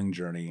trauma healing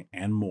journey,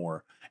 and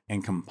more,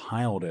 and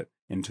compiled it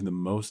into the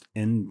most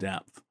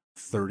in-depth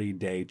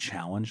 30-day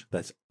challenge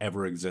that's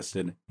ever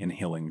existed in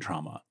healing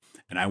trauma.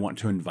 And I want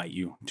to invite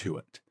you to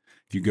it.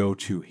 If you go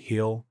to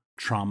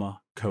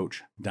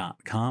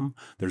healtraumacoach.com,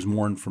 there's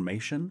more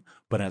information,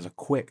 but as a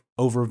quick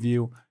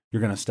overview,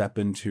 you're going to step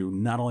into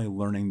not only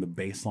learning the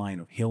baseline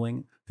of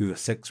healing through the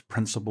 6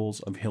 principles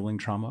of healing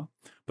trauma,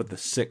 but the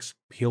 6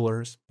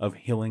 pillars of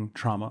healing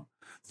trauma,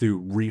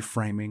 through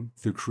reframing,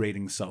 through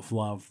creating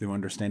self-love, through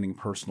understanding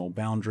personal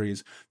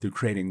boundaries, through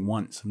creating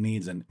wants,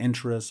 needs, and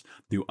interests,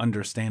 through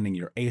understanding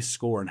your ACE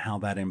score and how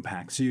that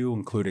impacts you,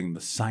 including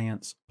the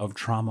science of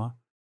trauma,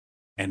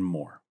 and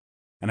more.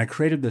 And I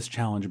created this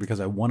challenge because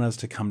I want us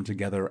to come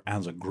together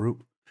as a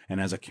group and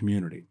as a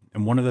community.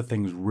 And one of the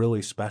things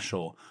really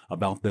special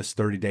about this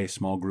 30-day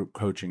small group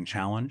coaching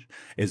challenge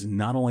is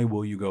not only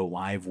will you go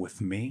live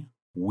with me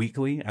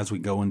weekly as we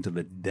go into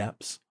the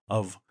depths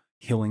of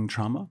healing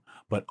trauma,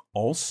 but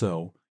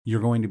also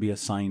you're going to be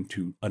assigned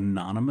to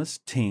anonymous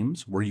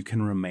teams where you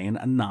can remain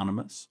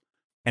anonymous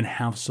and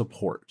have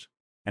support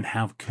and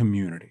have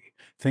community.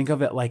 Think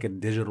of it like a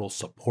digital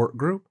support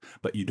group,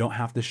 but you don't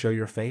have to show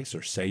your face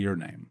or say your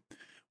name.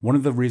 One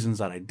of the reasons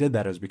that I did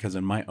that is because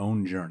in my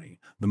own journey,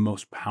 the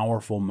most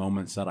powerful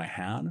moments that I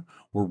had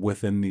were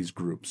within these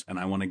groups, and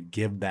I want to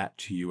give that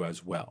to you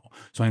as well.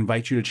 So I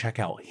invite you to check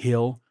out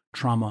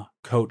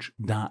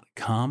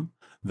healtraumacoach.com.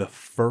 The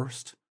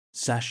first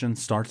session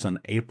starts on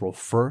April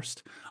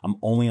 1st. I'm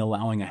only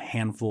allowing a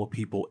handful of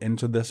people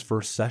into this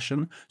first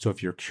session. So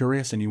if you're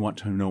curious and you want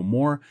to know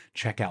more,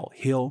 check out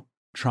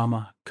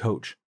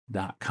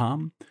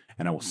healtraumacoach.com,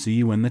 and I will see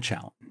you in the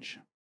challenge.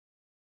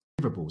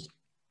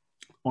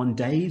 On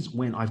days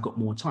when I've got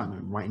more time.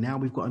 And right now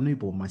we've got a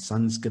newborn. My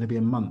son's going to be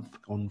a month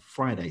on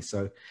Friday.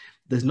 So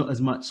there's not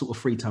as much sort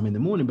of free time in the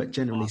morning, but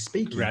generally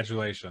speaking.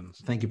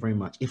 Congratulations. Thank you very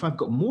much. If I've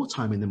got more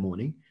time in the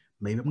morning,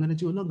 maybe I'm going to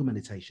do a longer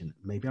meditation.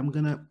 Maybe I'm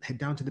going to head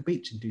down to the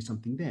beach and do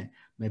something there.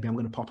 Maybe I'm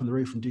going to pop on the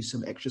roof and do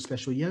some extra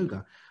special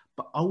yoga.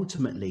 But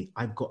ultimately,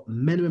 I've got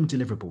minimum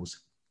deliverables.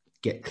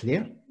 Get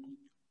clear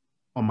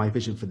on my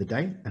vision for the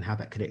day and how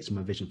that connects to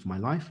my vision for my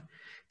life.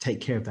 Take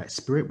care of that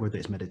spirit, whether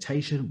it's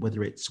meditation,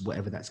 whether it's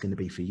whatever that's going to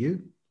be for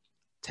you.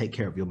 Take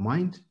care of your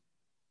mind.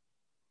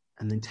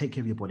 And then take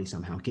care of your body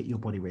somehow. Get your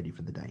body ready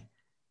for the day.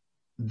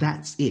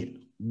 That's it.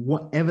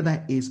 whatever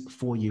that is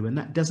for you. And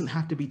that doesn't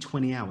have to be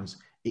 20 hours.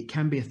 It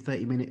can be a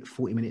 30-minute,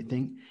 40-minute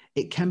thing.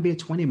 It can be a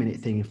 20-minute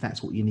thing if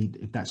that's what you need,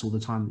 if that's all the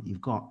time that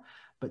you've got.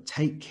 But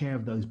take care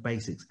of those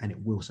basics and it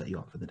will set you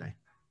up for the day.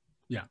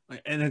 Yeah.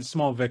 And it's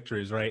small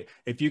victories, right?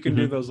 If you can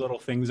do those little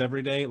things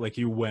every day, like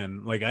you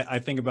win. Like I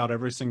think about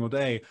every single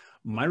day,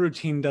 my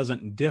routine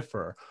doesn't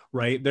differ,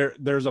 right?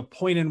 There's a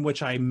point in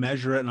which I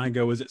measure it and I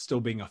go, is it still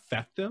being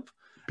effective?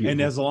 Beautiful.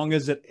 And as long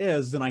as it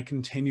is, then I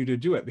continue to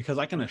do it, because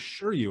I can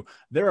assure you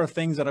there are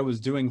things that I was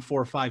doing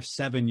 4, 5,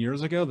 7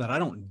 years ago that I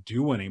don't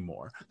do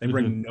anymore. They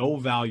bring no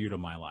value to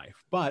my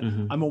life, but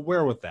I'm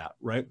aware with that,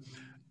 right?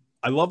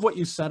 I love what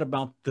you said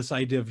about this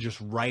idea of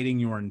just writing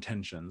your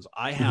intentions.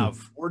 I have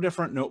 4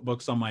 different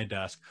notebooks on my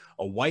desk,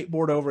 a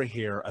whiteboard over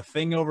here, a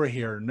thing over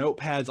here,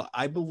 notepads.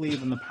 I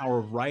believe in the power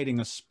of writing,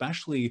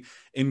 especially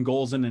in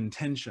goals and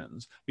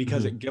intentions,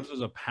 because it gives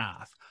us a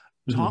path.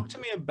 Talk to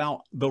me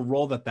about the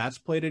role that that's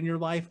played in your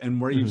life and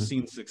where you've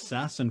seen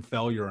success and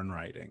failure in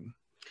writing.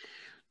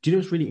 Do you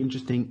know what's really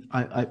interesting?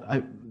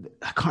 I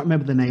can't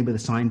remember the name of the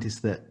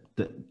scientist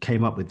that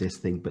came up with this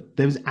thing, but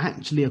there's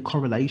actually a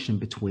correlation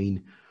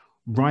between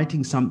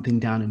writing something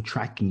down and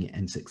tracking it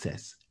and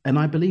success. And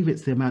I believe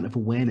it's the amount of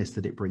awareness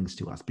that it brings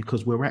to us,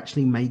 because we're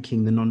actually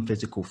making the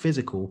non-physical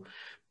physical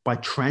by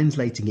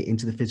translating it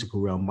into the physical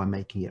realm,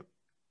 by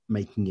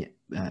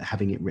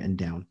having it written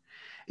down.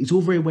 It's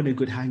all very well and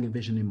good having a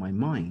vision in my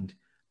mind,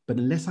 but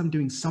unless I'm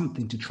doing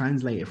something to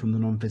translate it from the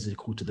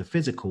non-physical to the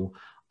physical,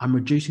 I'm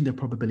reducing the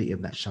probability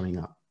of that showing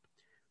up.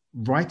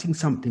 Writing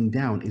something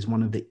down is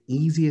one of the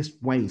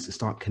easiest ways to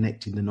start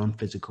connecting the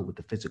non-physical with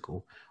the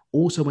physical.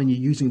 Also, when you're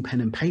using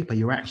pen and paper,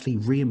 you're actually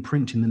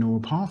re-imprinting the neural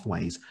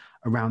pathways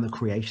around the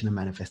creation and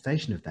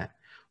manifestation of that.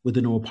 With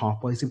the neural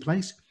pathways in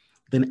place,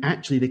 then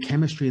actually the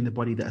chemistry in the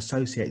body that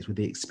associates with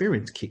the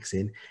experience kicks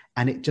in,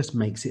 and it just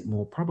makes it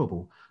more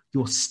probable.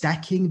 You're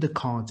stacking the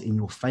cards in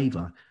your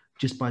favor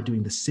just by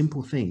doing the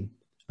simple thing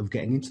of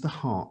getting into the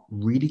heart,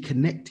 really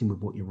connecting with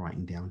what you're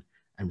writing down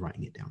and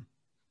writing it down.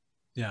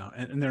 Yeah.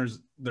 And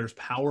there's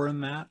power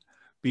in that,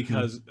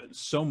 because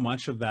so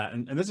much of that,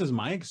 and this is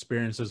my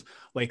experience, is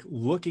like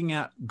looking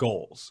at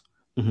goals.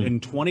 In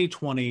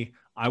 2020,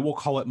 I will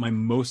call it my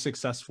most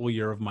successful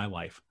year of my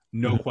life.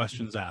 No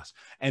questions asked.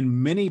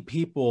 And many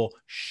people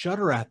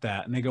shudder at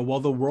that and they go, well,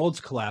 the world's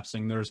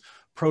collapsing. There's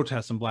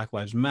protests and Black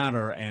Lives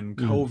Matter and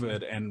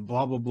COVID and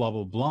blah, blah, blah,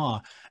 blah,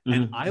 blah.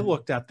 And I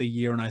looked at the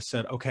year and I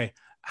said, okay,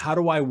 how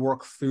do I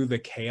work through the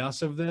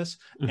chaos of this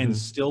and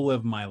still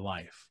live my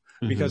life?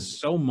 Because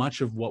so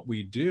much of what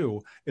we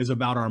do is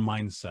about our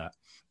mindset.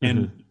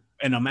 And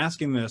I'm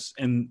asking this,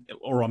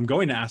 or I'm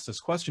going to ask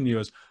this question to you,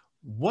 is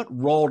what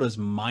role does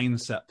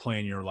mindset play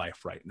in your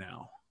life right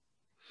now?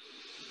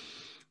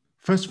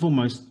 First and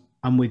foremost,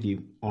 I'm with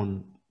you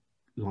on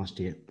last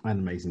year. I had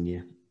an amazing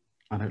year.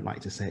 I don't like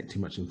to say it too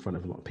much in front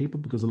of a lot of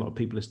people, because a lot of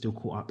people are still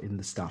caught up in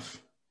the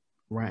stuff,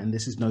 right? And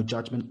this is no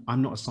judgment.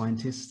 I'm not a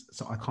scientist,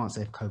 so I can't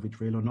say if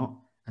COVID's real or not.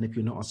 And if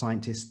you're not a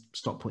scientist,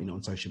 stop putting it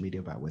on social media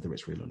about whether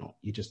it's real or not.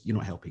 You're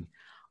not helping.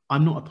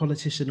 I'm not a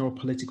politician or a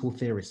political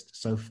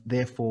theorist. So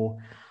therefore,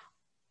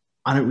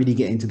 I don't really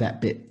get into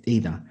that bit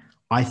either.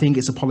 I think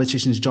it's a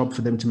politician's job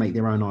for them to make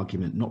their own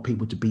argument, not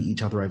people to beat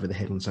each other over the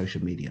head on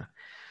social media.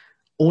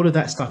 All of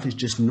that stuff is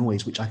just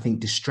noise, which I think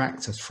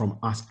distracts us from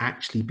us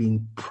actually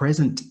being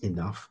present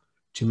enough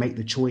to make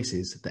the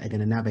choices that are going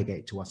to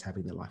navigate to us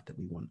having the life that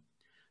we want.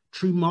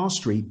 True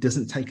mastery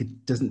doesn't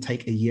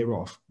take a year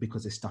off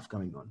because there's stuff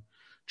going on.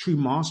 True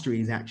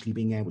mastery is actually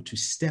being able to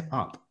step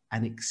up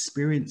and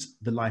experience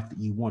the life that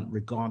you want,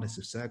 regardless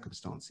of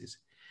circumstances.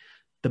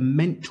 The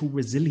mental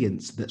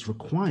resilience that's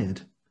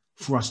required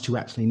for us to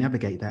actually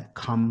navigate that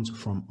comes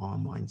from our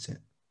mindset.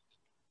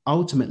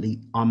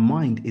 Ultimately, our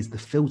mind is the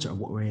filter of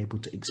what we're able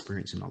to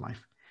experience in our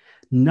life.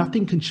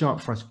 Nothing can show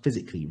up for us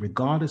physically,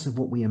 regardless of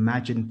what we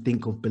imagine,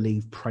 think of,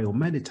 believe, pray, or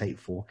meditate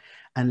for,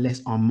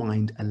 unless our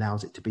mind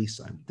allows it to be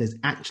so. There's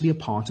actually a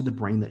part of the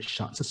brain that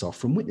shuts us off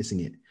from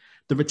witnessing it.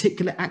 The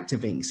reticular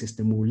activating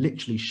system will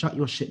literally shut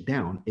your shit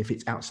down if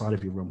it's outside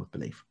of your realm of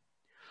belief.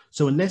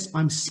 So unless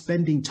I'm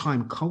spending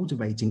time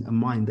cultivating a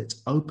mind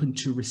that's open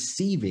to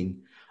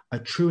receiving a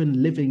true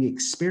and living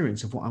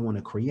experience of what I want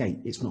to create,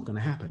 it's not going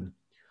to happen.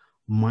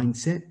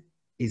 Mindset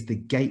is the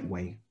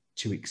gateway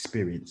to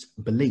experience.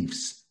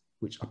 Beliefs,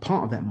 which are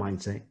part of that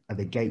mindset, are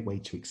the gateway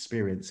to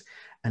experience.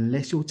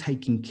 Unless you're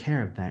taking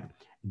care of that,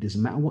 it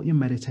doesn't matter what you're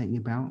meditating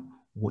about,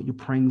 what you're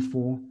praying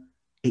for,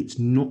 it's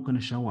not going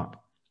to show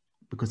up.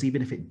 Because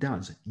even if it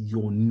does,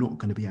 you're not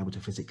going to be able to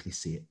physically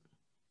see it.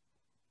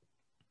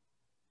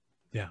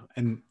 Yeah.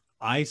 And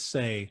I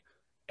say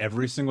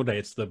every single day,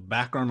 it's the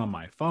background on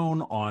my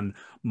phone, on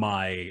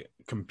my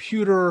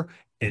computer.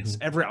 It's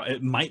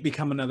it might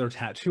become another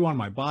tattoo on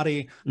my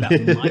body. That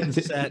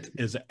mindset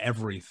is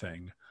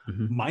everything.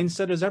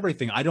 Mindset is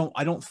everything. I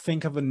don't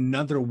think of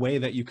another way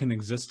that you can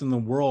exist in the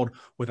world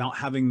without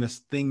having this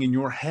thing in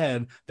your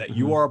head that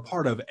you are a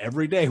part of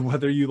every day,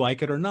 whether you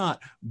like it or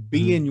not,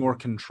 be in your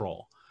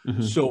control.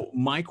 So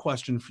my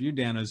question for you,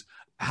 Dan, is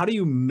how do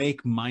you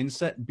make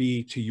mindset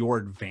be to your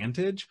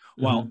advantage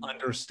while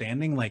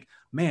understanding, like,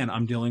 man,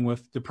 I'm dealing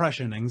with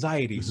depression,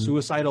 anxiety,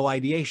 suicidal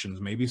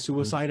ideations, maybe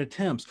suicide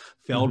attempts,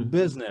 failed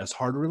business,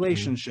 hard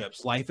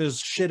relationships, life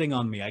is shitting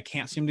on me, I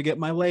can't seem to get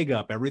my leg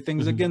up,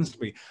 everything's against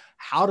me.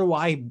 How do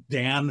I,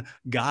 Dan,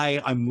 guy,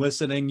 I'm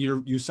listening,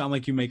 you sound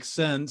like you make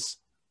sense.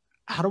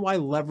 How do I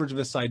leverage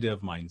this idea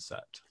of mindset?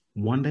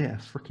 One day at a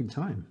freaking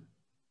time,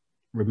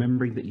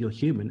 remembering that you're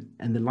human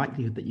and the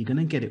likelihood that you're going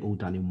to get it all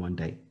done in one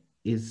day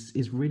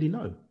is really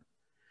low.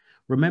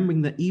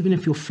 Remembering that even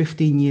if you're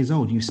 15 years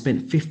old, you've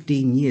spent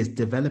 15 years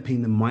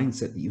developing the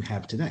mindset that you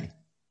have today.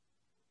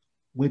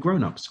 We're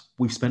grown-ups.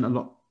 We've spent a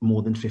lot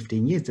more than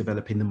 15 years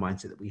developing the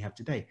mindset that we have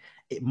today.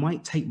 It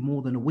might take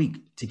more than a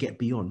week to get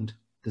beyond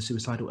the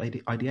suicidal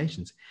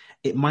ideations.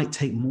 It might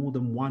take more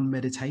than one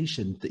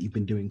meditation that you've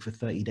been doing for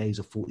 30 days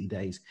or 40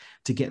 days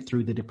to get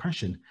through the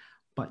depression.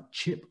 But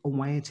chip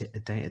away at it a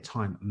day at a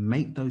time.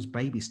 Make those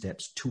baby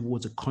steps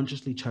towards a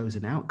consciously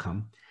chosen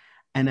outcome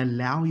and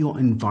allow your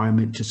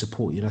environment to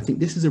support you. And I think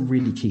this is a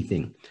really key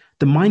thing.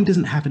 The mind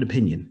doesn't have an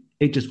opinion.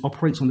 It just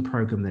operates on the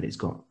program that it's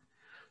got.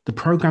 The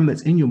program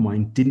that's in your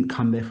mind didn't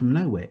come there from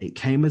nowhere. It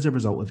came as a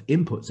result of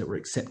inputs that were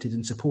accepted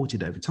and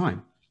supported over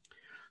time.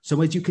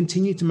 So as you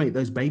continue to make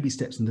those baby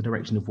steps in the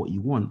direction of what you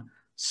want,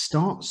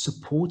 start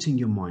supporting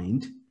your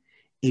mind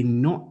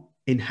in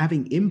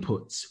having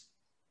inputs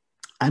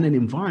and an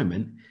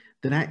environment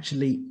that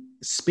actually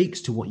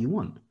speaks to what you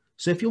want.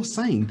 So if you're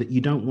saying that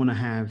you don't want to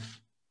have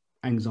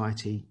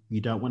anxiety, you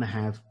don't want to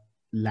have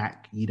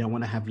lack, you don't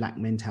want to have lack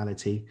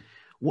mentality,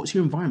 what's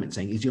your environment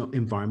saying? Is your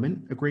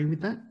environment agreeing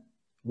with that?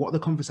 What are the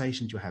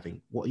conversations you're having?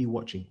 What are you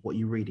watching? What are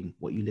you reading?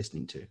 What are you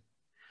listening to?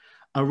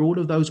 Are all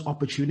of those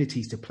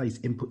opportunities to place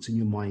inputs in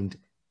your mind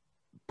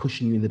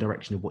pushing you in the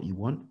direction of what you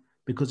want?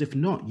 Because if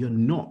not, you're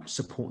not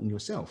supporting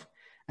yourself.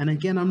 And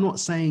again, I'm not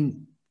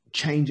saying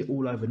change it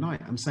all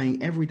overnight. I'm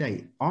saying every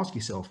day, ask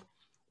yourself,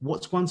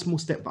 what's one small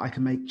step that I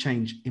can make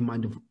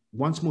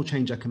one small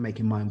change I can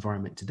make in my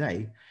environment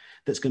today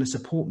that's going to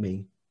support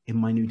me in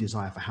my new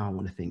desire for how I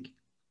want to think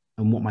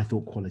and what my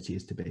thought quality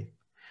is to be.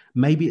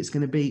 Maybe it's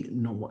going to be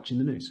not watching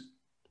the news.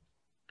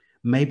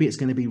 Maybe it's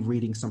going to be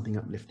reading something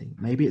uplifting.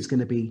 Maybe it's going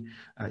to be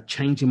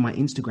changing my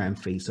Instagram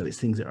feed so it's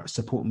things that are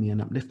supporting me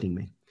and uplifting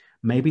me.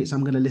 Maybe it's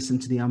I'm going to listen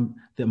to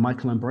the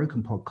Michael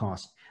Unbroken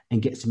podcast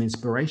and get some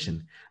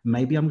inspiration.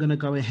 Maybe I'm going to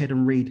go ahead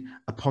and read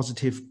a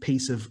positive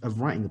piece of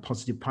writing, a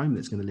positive poem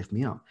that's going to lift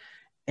me up.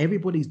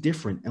 Everybody's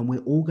different, and we're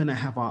all going to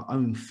have our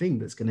own thing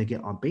that's going to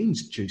get our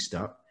beans juiced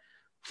up.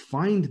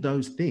 Find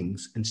those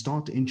things and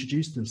start to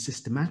introduce them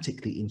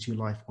systematically into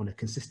your life on a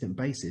consistent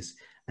basis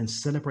and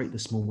celebrate the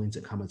small wins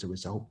that come as a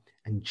result,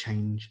 and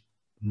change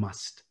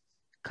must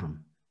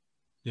come.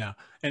 Yeah.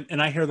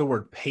 And I hear the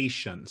word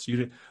patience.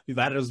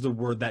 That is the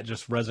word that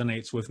just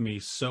resonates with me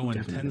so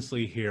Definitely.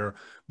 intensely here,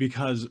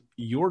 because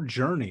your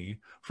journey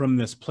from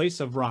this place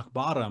of rock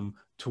bottom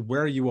to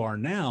where you are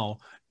now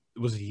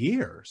was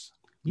years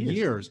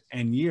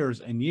and years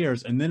and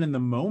years. And then in the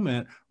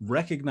moment,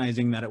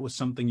 recognizing that it was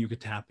something you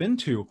could tap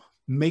into,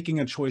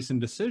 making a choice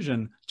and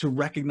decision to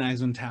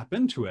recognize and tap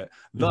into it.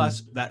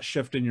 Thus, that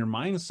shift in your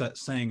mindset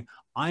saying,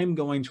 I'm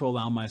going to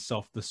allow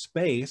myself the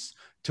space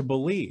to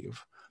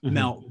believe.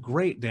 Now,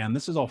 great, Dan,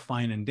 this is all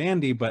fine and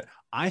dandy, but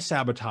I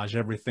sabotage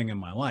everything in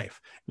my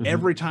life.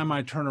 Every time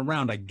I turn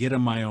around, I get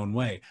in my own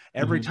way.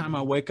 Every time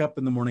I wake up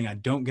in the morning, I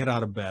don't get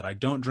out of bed. I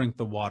don't drink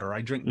the water.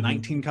 I drink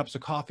 19 cups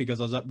of coffee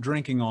because I was up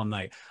drinking all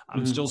night.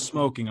 I'm still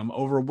smoking. I'm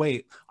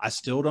overweight. I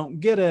still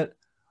don't get it.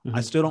 I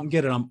still don't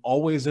get it. I'm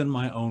always in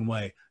my own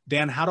way.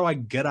 Dan, how do I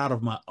get out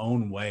of my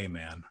own way,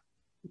 man?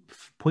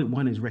 Point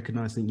one is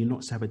recognizing you're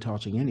not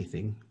sabotaging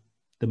anything.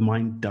 The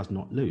mind does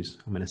not lose.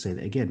 I'm going to say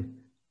that again.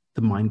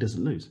 The mind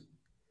doesn't lose.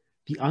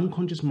 The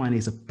unconscious mind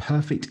is a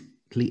perfect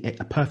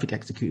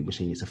executing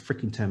machine. It's a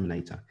freaking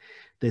Terminator.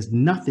 There's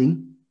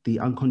nothing the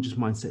unconscious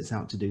mind sets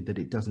out to do that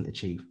it doesn't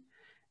achieve.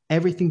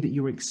 Everything that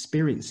you're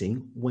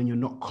experiencing when you're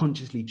not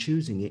consciously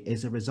choosing it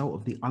is a result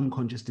of the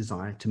unconscious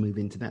desire to move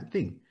into that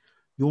thing.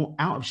 You're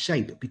out of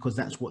shape because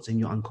that's what's in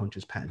your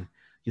unconscious pattern.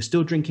 You're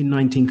still drinking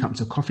 19 cups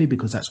of coffee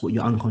because that's what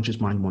your unconscious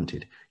mind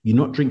wanted. You're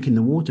not drinking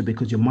the water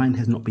because your mind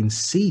has not been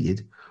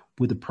seeded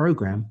with a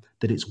program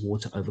that it's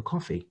water over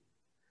coffee.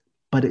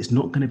 But it's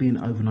not going to be an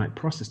overnight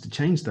process to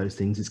change those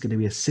things. It's going to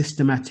be a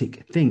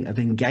systematic thing of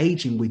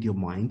engaging with your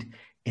mind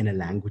in a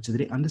language that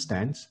it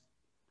understands,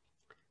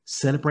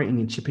 celebrating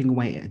and chipping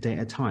away at a day at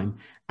a time,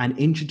 and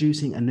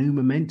introducing a new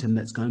momentum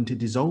that's going to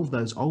dissolve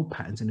those old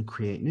patterns and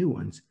create new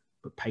ones.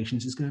 But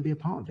patience is going to be a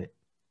part of it.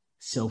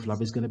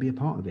 Self-love is going to be a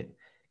part of it.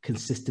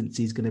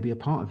 Consistency is going to be a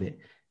part of it.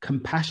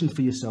 Compassion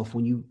for yourself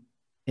when you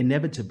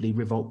inevitably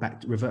revert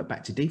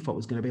back to default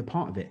is going to be a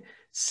part of it.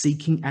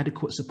 Seeking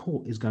adequate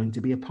support is going to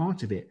be a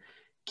part of it.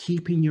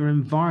 Keeping your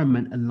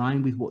environment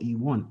aligned with what you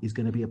want is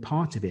going to be a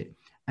part of it.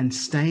 And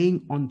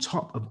staying on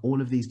top of all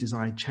of these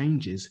desired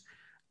changes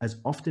as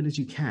often as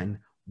you can,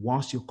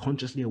 whilst you're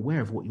consciously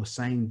aware of what you're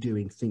saying,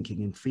 doing,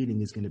 thinking, and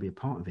feeling is going to be a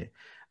part of it.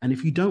 And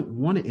if you don't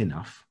want it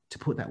enough to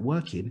put that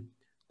work in,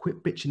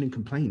 quit bitching and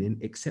complaining,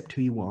 accept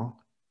who you are,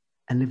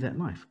 and live that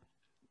life.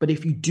 But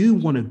if you do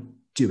want to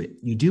do it,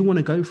 you do want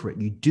to go for it,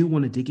 you do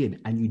want to dig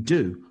in, and you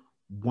do,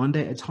 one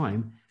day at a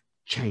time,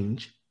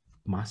 change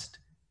must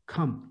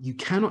come. You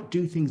cannot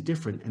do things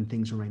different and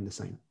things remain the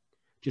same.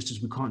 Just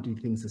as we can't do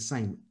things the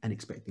same and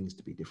expect things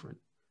to be different.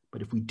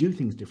 But if we do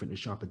things different and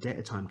sharp a day at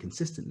a time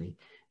consistently,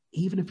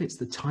 even if it's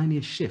the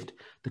tiniest shift,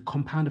 the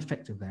compound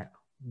effect of that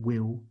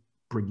will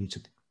bring you to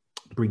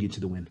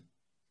the win.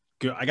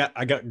 I got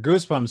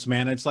goosebumps,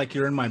 man. It's like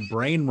you're in my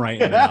brain right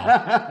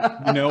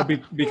now, you know,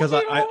 because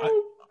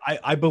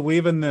I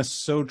believe in this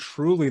so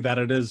truly that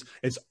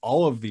it's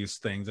all of these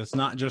things. It's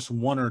not just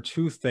one or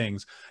two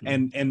things.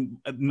 And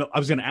I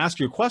was going to ask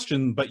you a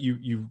question, but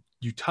you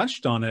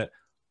touched on it.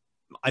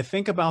 I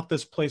think about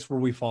this place where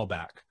we fall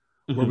back,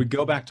 where we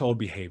go back to old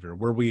behavior,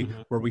 where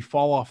we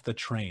fall off the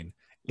train.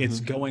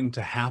 It's going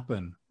to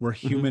happen. We're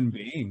human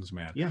beings,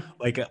 man. Yeah.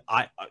 Like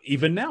I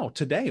even now,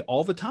 today,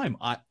 all the time,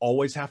 I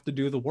always have to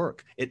do the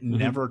work. It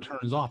never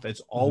turns off.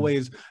 It's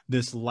always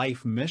this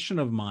life mission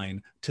of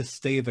mine to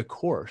stay the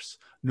course,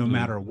 no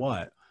matter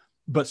what.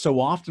 But so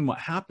often what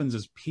happens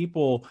is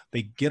people,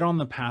 they get on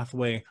the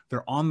pathway,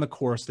 they're on the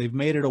course, they've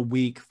made it a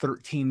week,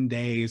 13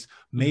 days,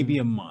 maybe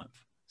a month.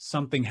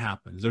 Something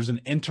happens. There's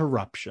an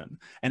interruption.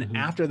 And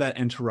after that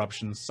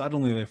interruption,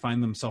 suddenly they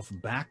find themselves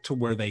back to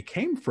where they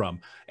came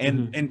from.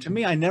 And to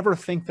me, I never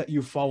think that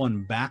you've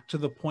fallen back to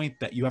the point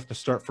that you have to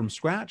start from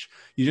scratch.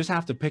 You just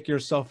have to pick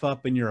yourself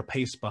up and you're a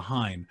pace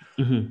behind.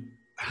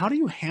 How do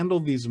you handle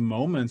these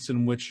moments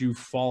in which you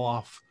fall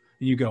off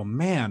and you go,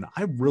 man,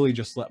 I really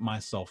just let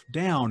myself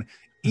down,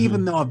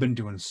 even though I've been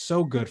doing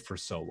so good for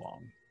so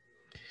long?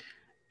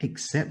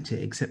 Accept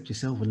it, accept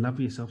yourself, and love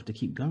yourself to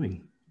keep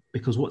going.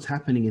 Because what's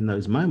happening in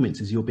those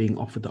moments is you're being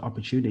offered the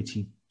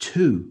opportunity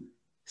to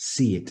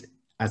see it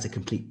as a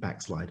complete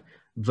backslide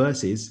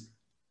versus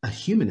a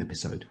human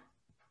episode.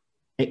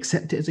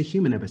 Accept it as a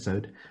human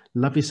episode.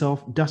 Love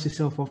yourself, dust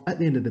yourself off. At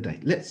the end of the day,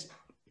 let's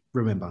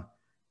remember,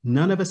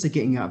 none of us are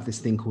getting out of this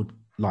thing called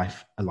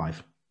life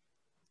alive.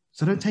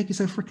 So don't take it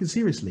so freaking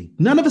seriously.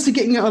 None of us are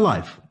getting out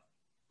alive,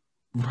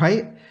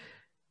 right?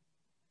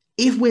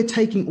 If we're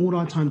taking all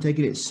our time,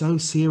 taking it so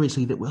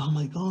seriously that we're, oh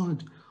my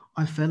God,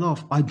 I fell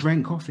off. I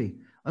drank coffee.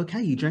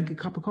 Okay, you drank a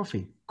cup of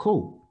coffee.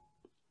 Cool.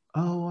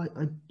 Oh, I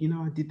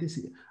did this.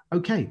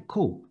 Okay,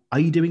 cool. Are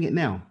you doing it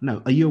now?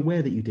 No. Are you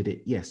aware that you did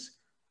it? Yes.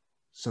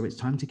 So it's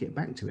time to get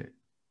back to it.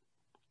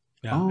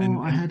 Yeah,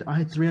 I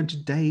had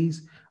 300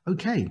 days.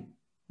 Okay,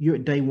 you're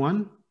at day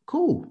 1.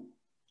 Cool.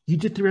 You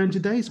did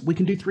 300 days. We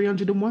can do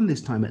 301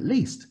 this time at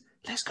least.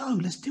 Let's go.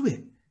 Let's do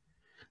it.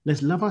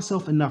 Let's love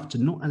ourselves enough to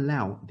not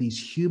allow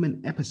these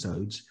human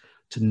episodes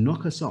to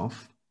knock us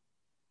off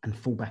and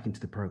fall back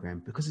into the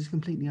program, because it's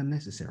completely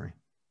unnecessary.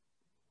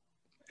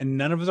 And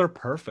none of us are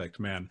perfect,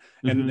 man.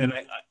 And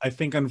I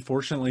think,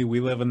 unfortunately, we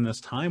live in this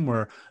time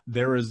where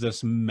there is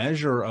this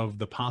measure of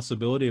the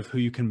possibility of who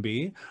you can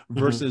be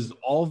versus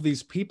all of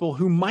these people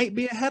who might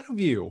be ahead of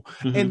you.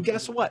 And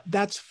guess what?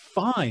 That's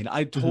fine.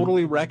 I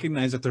totally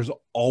recognize that there's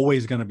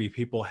always going to be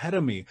people ahead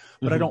of me,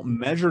 but I don't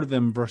measure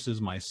them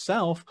versus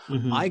myself.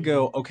 I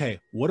go,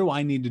 okay, what do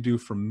I need to do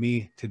for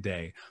me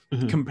today?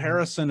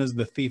 Comparison is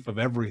the thief of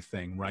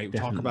everything, right?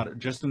 Talk about it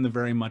just in the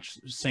very much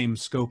same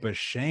scope as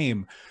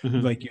shame.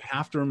 Like, you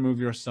have to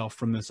remove yourself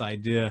from this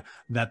idea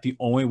that the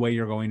only way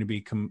you're going to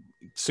be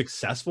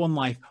successful in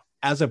life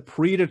as a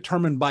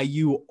predetermined by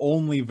you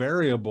only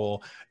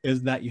variable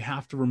is that you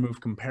have to remove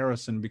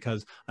comparison,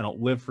 because I don't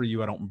live for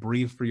you. I don't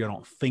breathe for you. I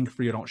don't think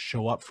for you. I don't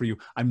show up for you.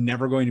 I'm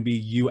never going to be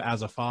you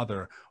as a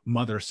father,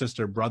 mother,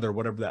 sister, brother,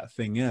 whatever that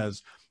thing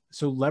is.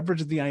 So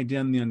leverage the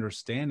idea and the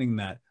understanding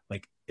that,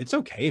 like, it's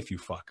okay if you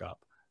fuck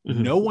up.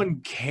 No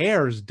one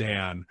cares,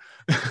 Dan.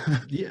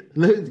 Yeah,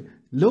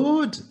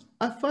 Lord,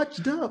 I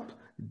fudged up.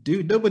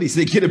 Dude, nobody's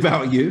thinking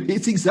about you.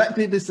 It's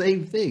exactly the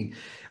same thing.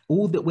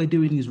 All that we're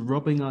doing is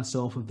robbing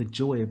ourselves of the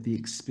joy of the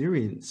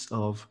experience,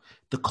 of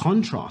the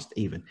contrast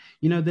even.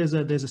 You know, there's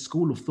a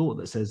school of thought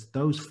that says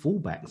those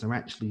fallbacks are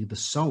actually the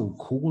soul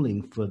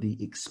calling for the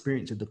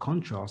experience of the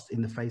contrast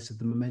in the face of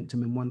the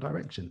momentum in one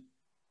direction.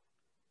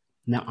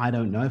 Now, I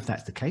don't know if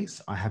that's the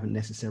case. I haven't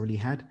necessarily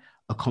had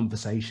a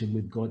conversation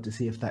with God to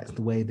see if that's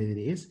the way that it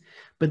is.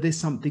 But there's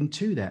something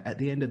to that. At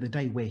the end of the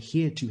day, we're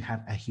here to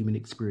have a human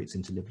experience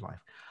and to live life.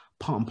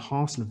 Part and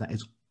parcel of that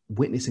is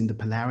witnessing the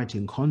polarity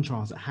and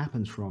contrast that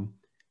happens from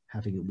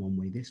having it one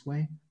way this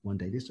way, one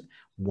day this way,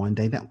 one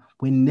day that.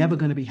 We're never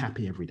going to be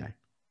happy every day.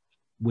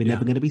 We're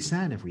never going to be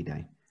sad every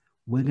day.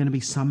 We're going to be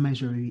some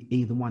measure of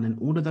either one. And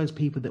all of those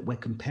people that we're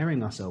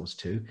comparing ourselves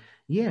to,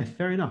 yeah,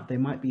 fair enough. They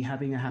might be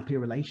having a happier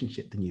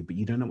relationship than you, but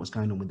you don't know what's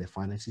going on with their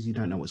finances. You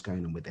don't know what's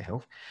going on with their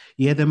health.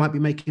 Yeah, they might be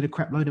making a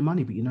crap load of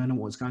money, but you don't know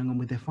what's going on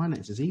with their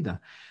finances either.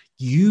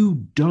 You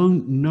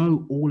don't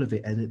know all of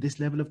it. And at this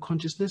level of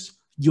consciousness,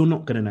 you're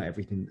not going to know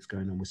everything that's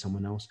going on with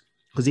someone else.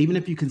 Because even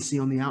if you can see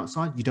on the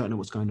outside, you don't know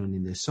what's going on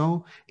in their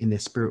soul, in their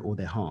spirit, or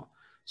their heart.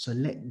 So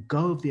let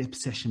go of the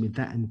obsession with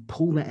that and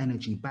pull that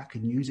energy back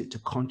and use it to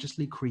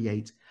consciously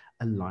create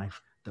a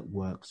life that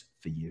works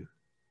for you.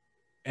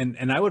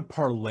 And I would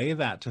parlay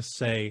that to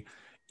say,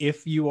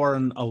 if you are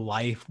in a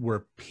life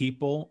where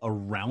people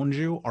around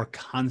you are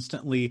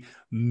constantly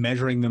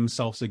measuring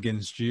themselves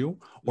against you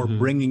or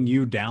bringing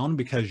you down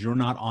because you're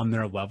not on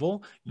their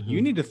level, you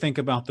need to think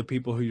about the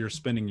people who you're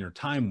spending your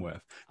time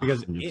with,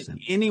 because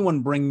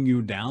anyone bringing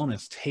you down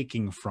is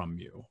taking from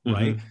you,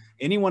 right?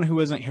 Anyone who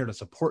isn't here to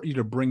support you,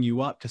 to bring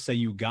you up, to say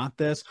you got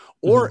this,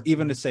 or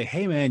even to say,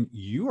 hey man,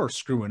 you are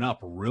screwing up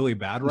really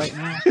bad right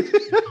now.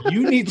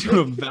 You need to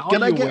evaluate.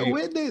 Can I get a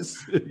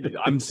witness?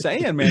 I'm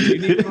saying, man, you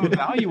need to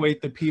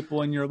evaluate the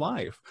people in your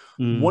life.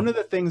 One of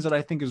the things that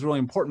I think is really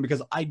important,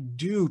 because I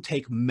do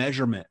take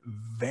measurement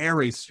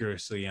very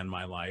seriously in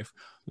my life,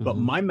 but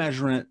my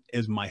measurement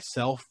is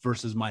myself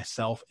versus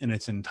myself in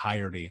its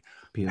entirety.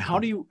 How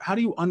do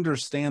you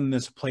understand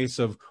this place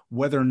of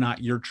whether or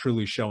not you're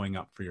truly showing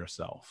up for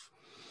yourself?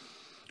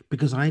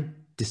 Because I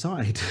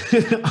decide.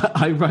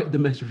 I write the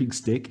measuring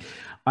stick.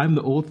 I'm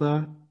the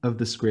author of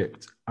the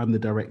script. I'm the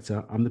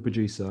director. I'm the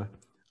producer.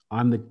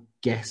 I'm the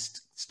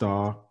guest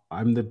star.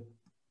 I'm the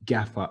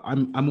gaffer.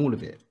 I'm all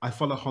of it. I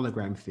follow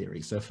hologram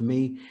theory. So for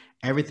me,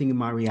 everything in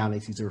my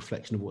reality is a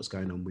reflection of what's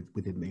going on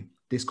within me.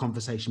 This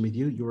conversation with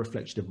you, you're a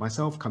reflection of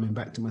myself, coming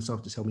back to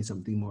myself to tell me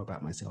something more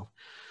about myself.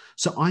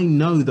 So I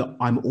know that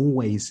I'm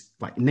always,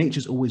 like,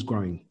 nature's always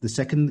growing. The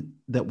second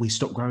that we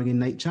stop growing in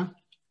nature,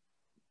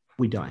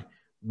 we die.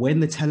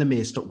 When the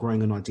telomeres stop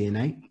growing on our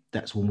DNA,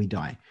 that's when we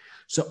die.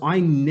 So I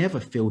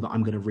never feel that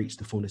I'm going to reach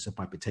the fullness of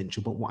my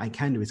potential, but what I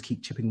can do is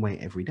keep chipping away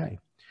every day.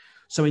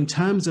 So in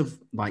terms of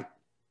like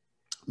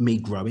me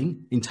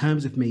growing, in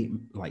terms of me,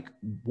 like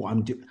what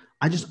I'm doing,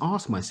 I just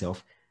ask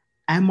myself,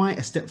 am I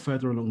a step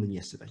further along than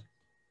yesterday?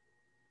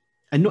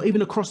 And not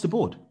even across the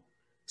board,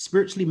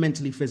 spiritually,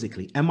 mentally,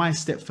 physically. Am I a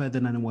step further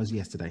than I was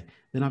yesterday?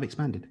 Then I've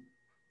expanded.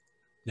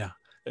 Yeah.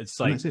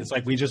 It's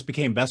like we just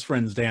became best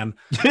friends, Dan.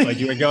 Like,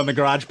 you would go in the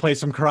garage, play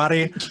some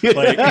karate.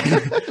 Like,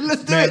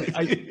 let's do man,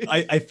 it.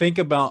 I think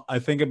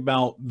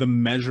about the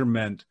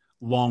measurement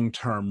long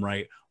term,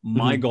 right?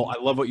 My goal, I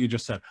love what you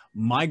just said.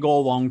 My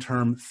goal long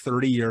term,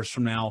 30 years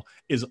from now,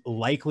 is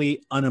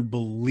likely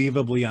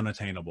unbelievably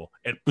unattainable.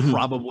 It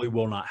probably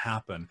will not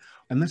happen.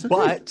 And that's okay.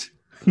 But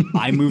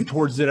I move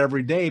towards it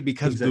every day,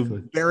 because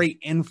the very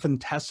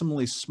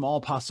infinitesimally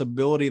small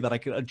possibility that I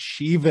could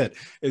achieve it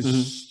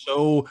is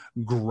so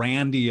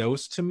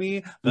grandiose to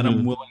me that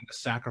I'm willing to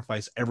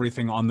sacrifice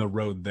everything on the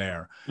road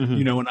there.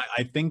 You know, and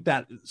I think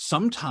that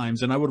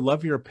sometimes, and I would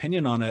love your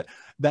opinion on it,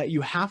 that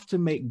you have to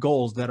make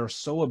goals that are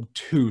so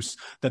obtuse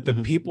that the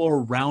people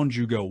around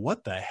you go,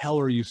 what the hell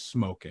are you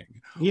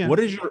smoking? Yeah. What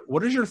is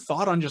your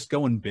thought on just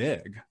going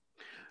big?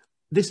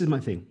 This is my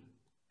thing.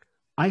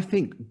 I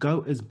think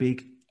go as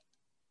big.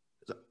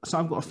 So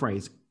I've got a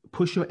phrase,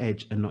 push your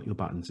edge and not your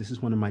buttons. This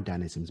is one of my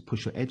Danisms,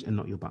 push your edge and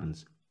not your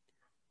buttons.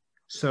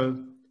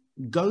 So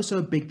go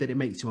so big that it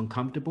makes you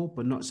uncomfortable,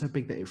 but not so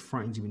big that it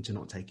frightens you into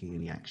not taking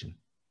any action.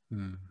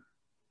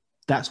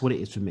 That's what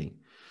it is for me.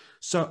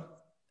 So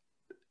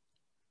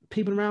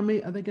people around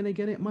me, are they going to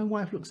get it? My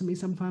wife looks at me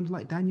sometimes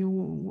like, Daniel,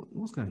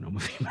 what's going on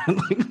with you, man?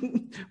 Like,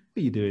 what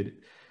are you doing?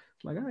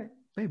 Like, all right,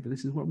 babe,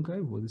 this is what I'm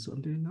going for. This is what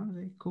I'm doing. No,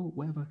 okay, cool,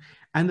 whatever.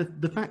 And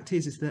the fact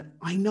is that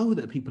I know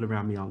that people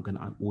around me aren't going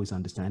to always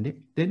understand it.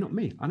 They're not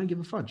me. I don't give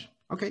a fudge.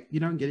 Okay, you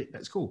don't get it.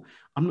 That's cool.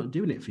 I'm not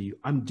doing it for you.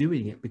 I'm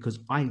doing it because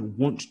I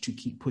want to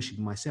keep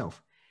pushing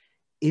myself.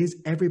 Is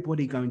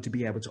everybody going to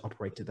be able to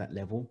operate at that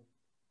level?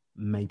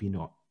 Maybe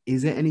not.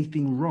 Is there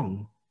anything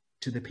wrong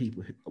to the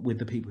people with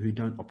the people who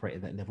don't operate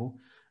at that level?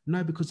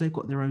 No, because they've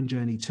got their own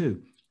journey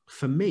too.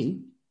 For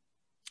me,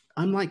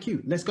 I'm like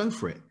you. Let's go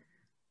for it.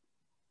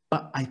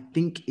 But I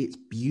think it's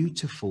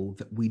beautiful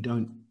that we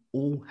don't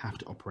all have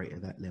to operate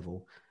at that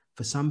level.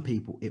 For some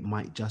people, it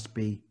might just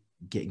be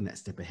getting that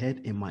step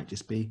ahead. It might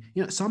just be,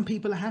 you know, some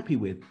people are happy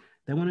with,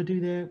 they want to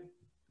do their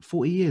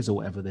 40 years or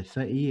whatever, their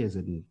 30 years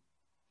and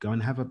go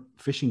and have a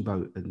fishing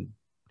boat.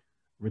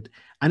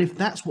 And if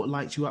that's what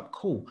lights you up,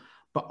 cool.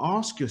 But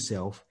ask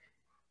yourself,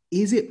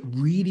 is it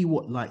really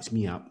what lights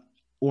me up?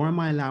 Or am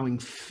I allowing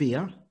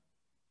fear,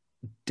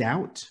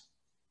 doubt,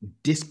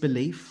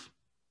 disbelief,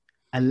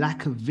 a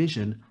lack of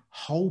vision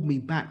hold me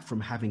back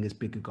from having as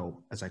big a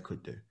goal as I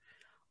could do?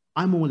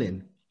 I'm all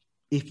in.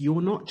 If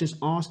you're not, just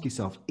ask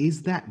yourself,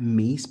 is that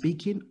me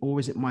speaking, or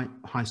is it my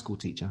high school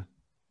teacher,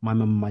 my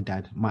mum and my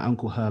dad, my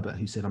Uncle Herbert,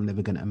 who said I'm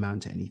never going to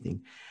amount to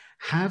anything?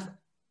 Have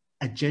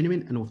a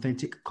genuine and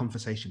authentic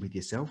conversation with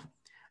yourself,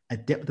 a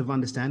depth of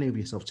understanding of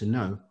yourself to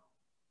know,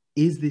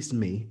 is this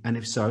me? And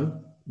if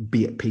so,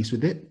 be at peace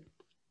with it.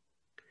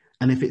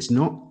 And if it's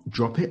not,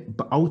 drop it.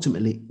 But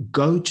ultimately,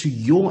 go to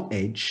your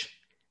edge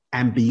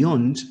and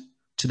beyond,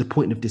 to the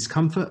point of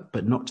discomfort,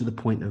 but not to the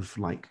point of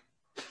like,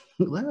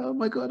 oh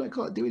my God, I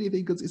can't do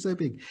anything because it's so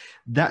big.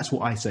 That's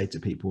what I say to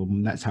people.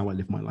 And that's how I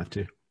live my life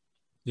too.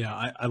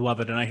 Yeah, I love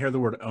it. And I hear the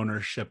word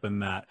ownership in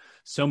that.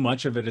 So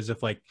much of it is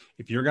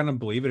if you're going to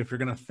believe it, if you're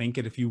going to think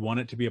it, if you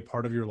want it to be a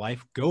part of your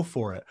life, go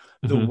for it.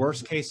 The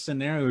worst case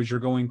scenario is you're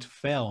going to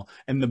fail.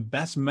 And the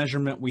best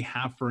measurement we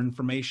have for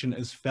information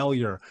is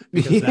failure,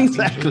 because that means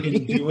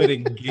you can do it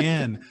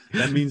again.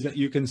 That means that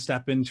you can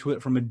step into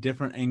it from a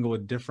different angle, a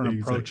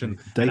different approach. And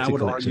I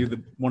would argue that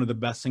one of the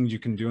best things you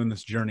can do in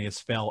this journey is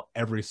fail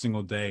every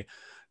single day.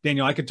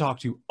 Daniel, I could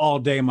talk to you all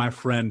day, my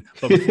friend.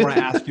 But before I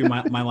ask you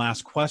my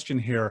last question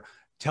here,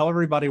 tell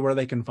everybody where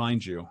they can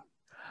find you.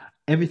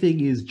 Everything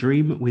is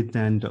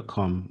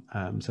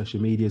dreamwithdan.com. Social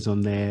media's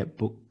on there,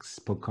 books,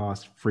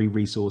 podcasts, free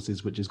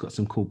resources, which has got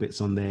some cool bits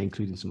on there,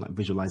 including some like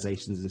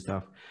visualizations and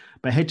stuff.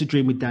 But head to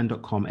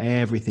dreamwithdan.com.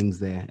 Everything's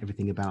there.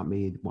 Everything about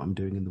me, what I'm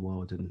doing in the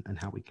world, and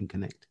how we can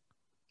connect.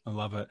 I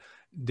love it.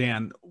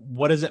 Dan,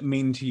 what does it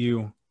mean to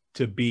you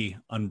to be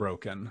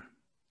unbroken?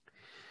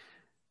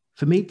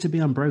 For me to be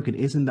unbroken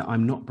isn't that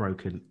I'm not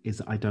broken, is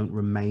that I don't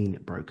remain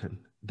broken.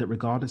 That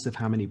regardless of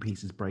how many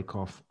pieces break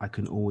off, I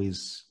can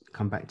always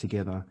come back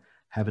together,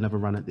 have another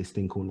run at this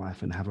thing called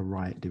life, and have a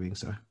riot doing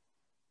so.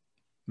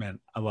 Man,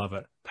 I love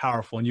it.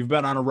 Powerful. And you've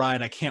been on a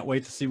ride. I can't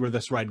wait to see where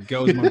this ride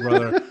goes, my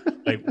brother.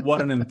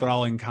 What an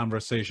enthralling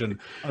conversation.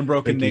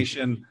 Unbroken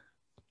Nation,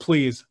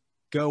 please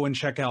go and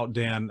check out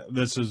Dan.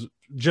 This is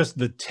just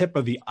the tip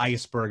of the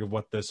iceberg of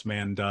what this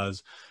man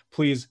does.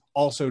 Please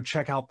also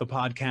check out the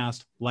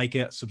podcast, like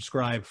it,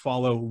 subscribe,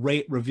 follow,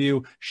 rate,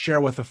 review,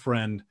 share with a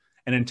friend.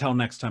 And until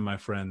next time, my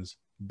friends,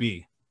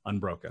 be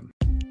unbroken.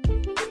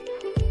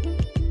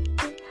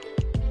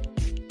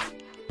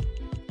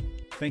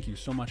 Thank you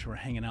so much for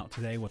hanging out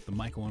today with the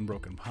Michael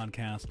Unbroken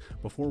podcast.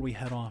 Before we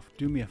head off,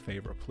 do me a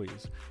favor,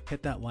 please.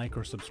 Hit that like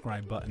or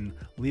subscribe button,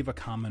 leave a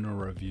comment or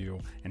review,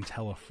 and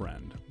tell a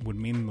friend. It would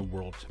mean the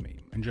world to me.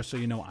 And just so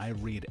you know, I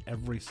read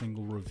every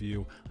single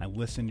review. I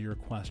listen to your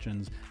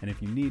questions. And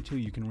if you need to,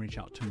 you can reach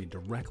out to me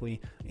directly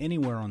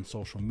anywhere on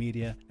social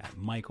media at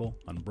Michael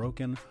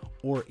Unbroken,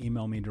 or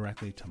email me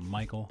directly to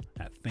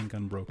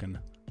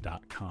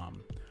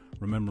michael@thinkunbroken.com.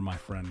 Remember, my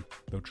friend,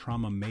 though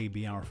trauma may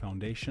be our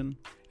foundation,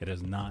 it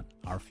is not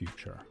our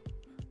future.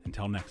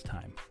 Until next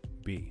time,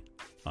 be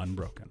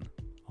unbroken.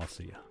 I'll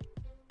see ya.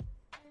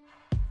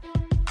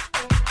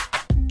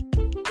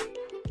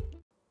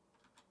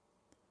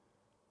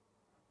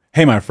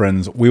 Hey, my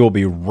friends, we will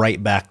be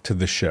right back to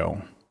the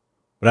show.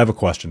 But I have a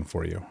question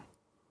for you.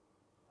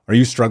 Are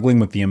you struggling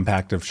with the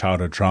impact of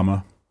childhood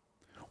trauma?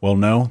 Well,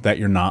 know that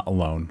you're not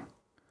alone.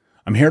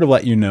 I'm here to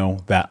let you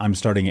know that I'm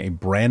starting a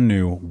brand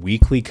new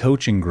weekly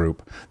coaching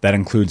group that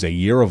includes a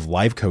year of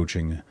live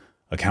coaching,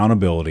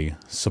 accountability,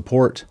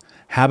 support,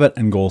 habit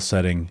and goal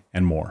setting,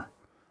 and more.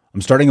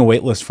 I'm starting a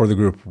waitlist for the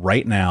group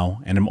right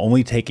now, and I'm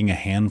only taking a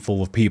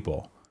handful of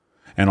people.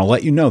 And I'll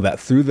let you know that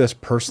through this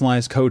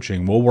personalized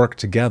coaching, we'll work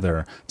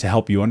together to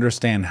help you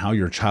understand how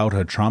your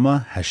childhood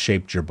trauma has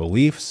shaped your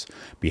beliefs,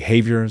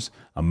 behaviors,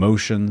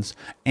 emotions,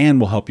 and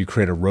will help you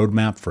create a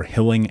roadmap for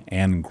healing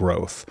and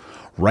growth.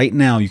 Right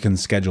now, you can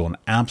schedule an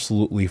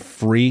absolutely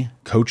free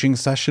coaching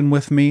session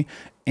with me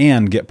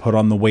and get put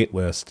on the wait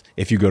list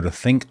if you go to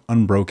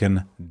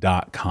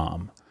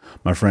thinkunbroken.com.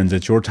 My friends,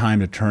 it's your time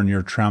to turn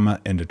your trauma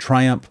into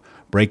triumph,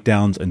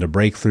 breakdowns into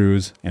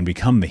breakthroughs, and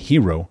become the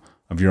hero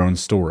of your own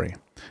story.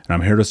 And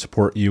I'm here to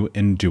support you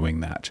in doing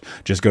that.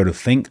 Just go to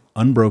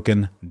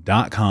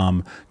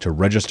thinkunbroken.com to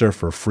register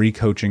for a free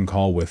coaching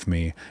call with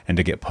me and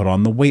to get put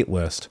on the wait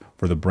list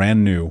for the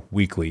brand new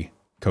weekly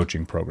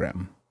coaching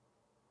program.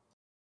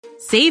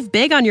 Save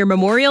big on your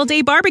Memorial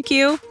Day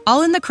barbecue,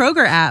 all in the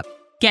Kroger app.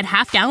 Get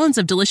half gallons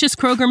of delicious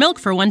Kroger milk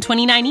for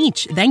 $1.29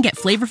 each. Then get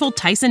flavorful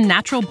Tyson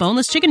natural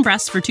boneless chicken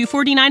breasts for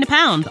 $2.49 a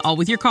pound, all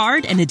with your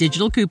card and a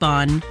digital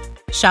coupon.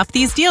 Shop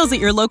these deals at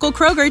your local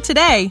Kroger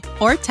today,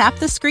 or tap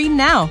the screen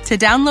now to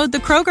download the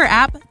Kroger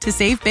app to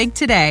save big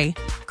today.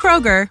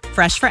 Kroger,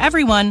 fresh for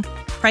everyone.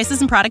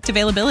 Prices and product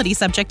availability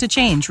subject to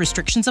change.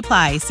 Restrictions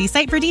apply. See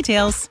site for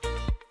details.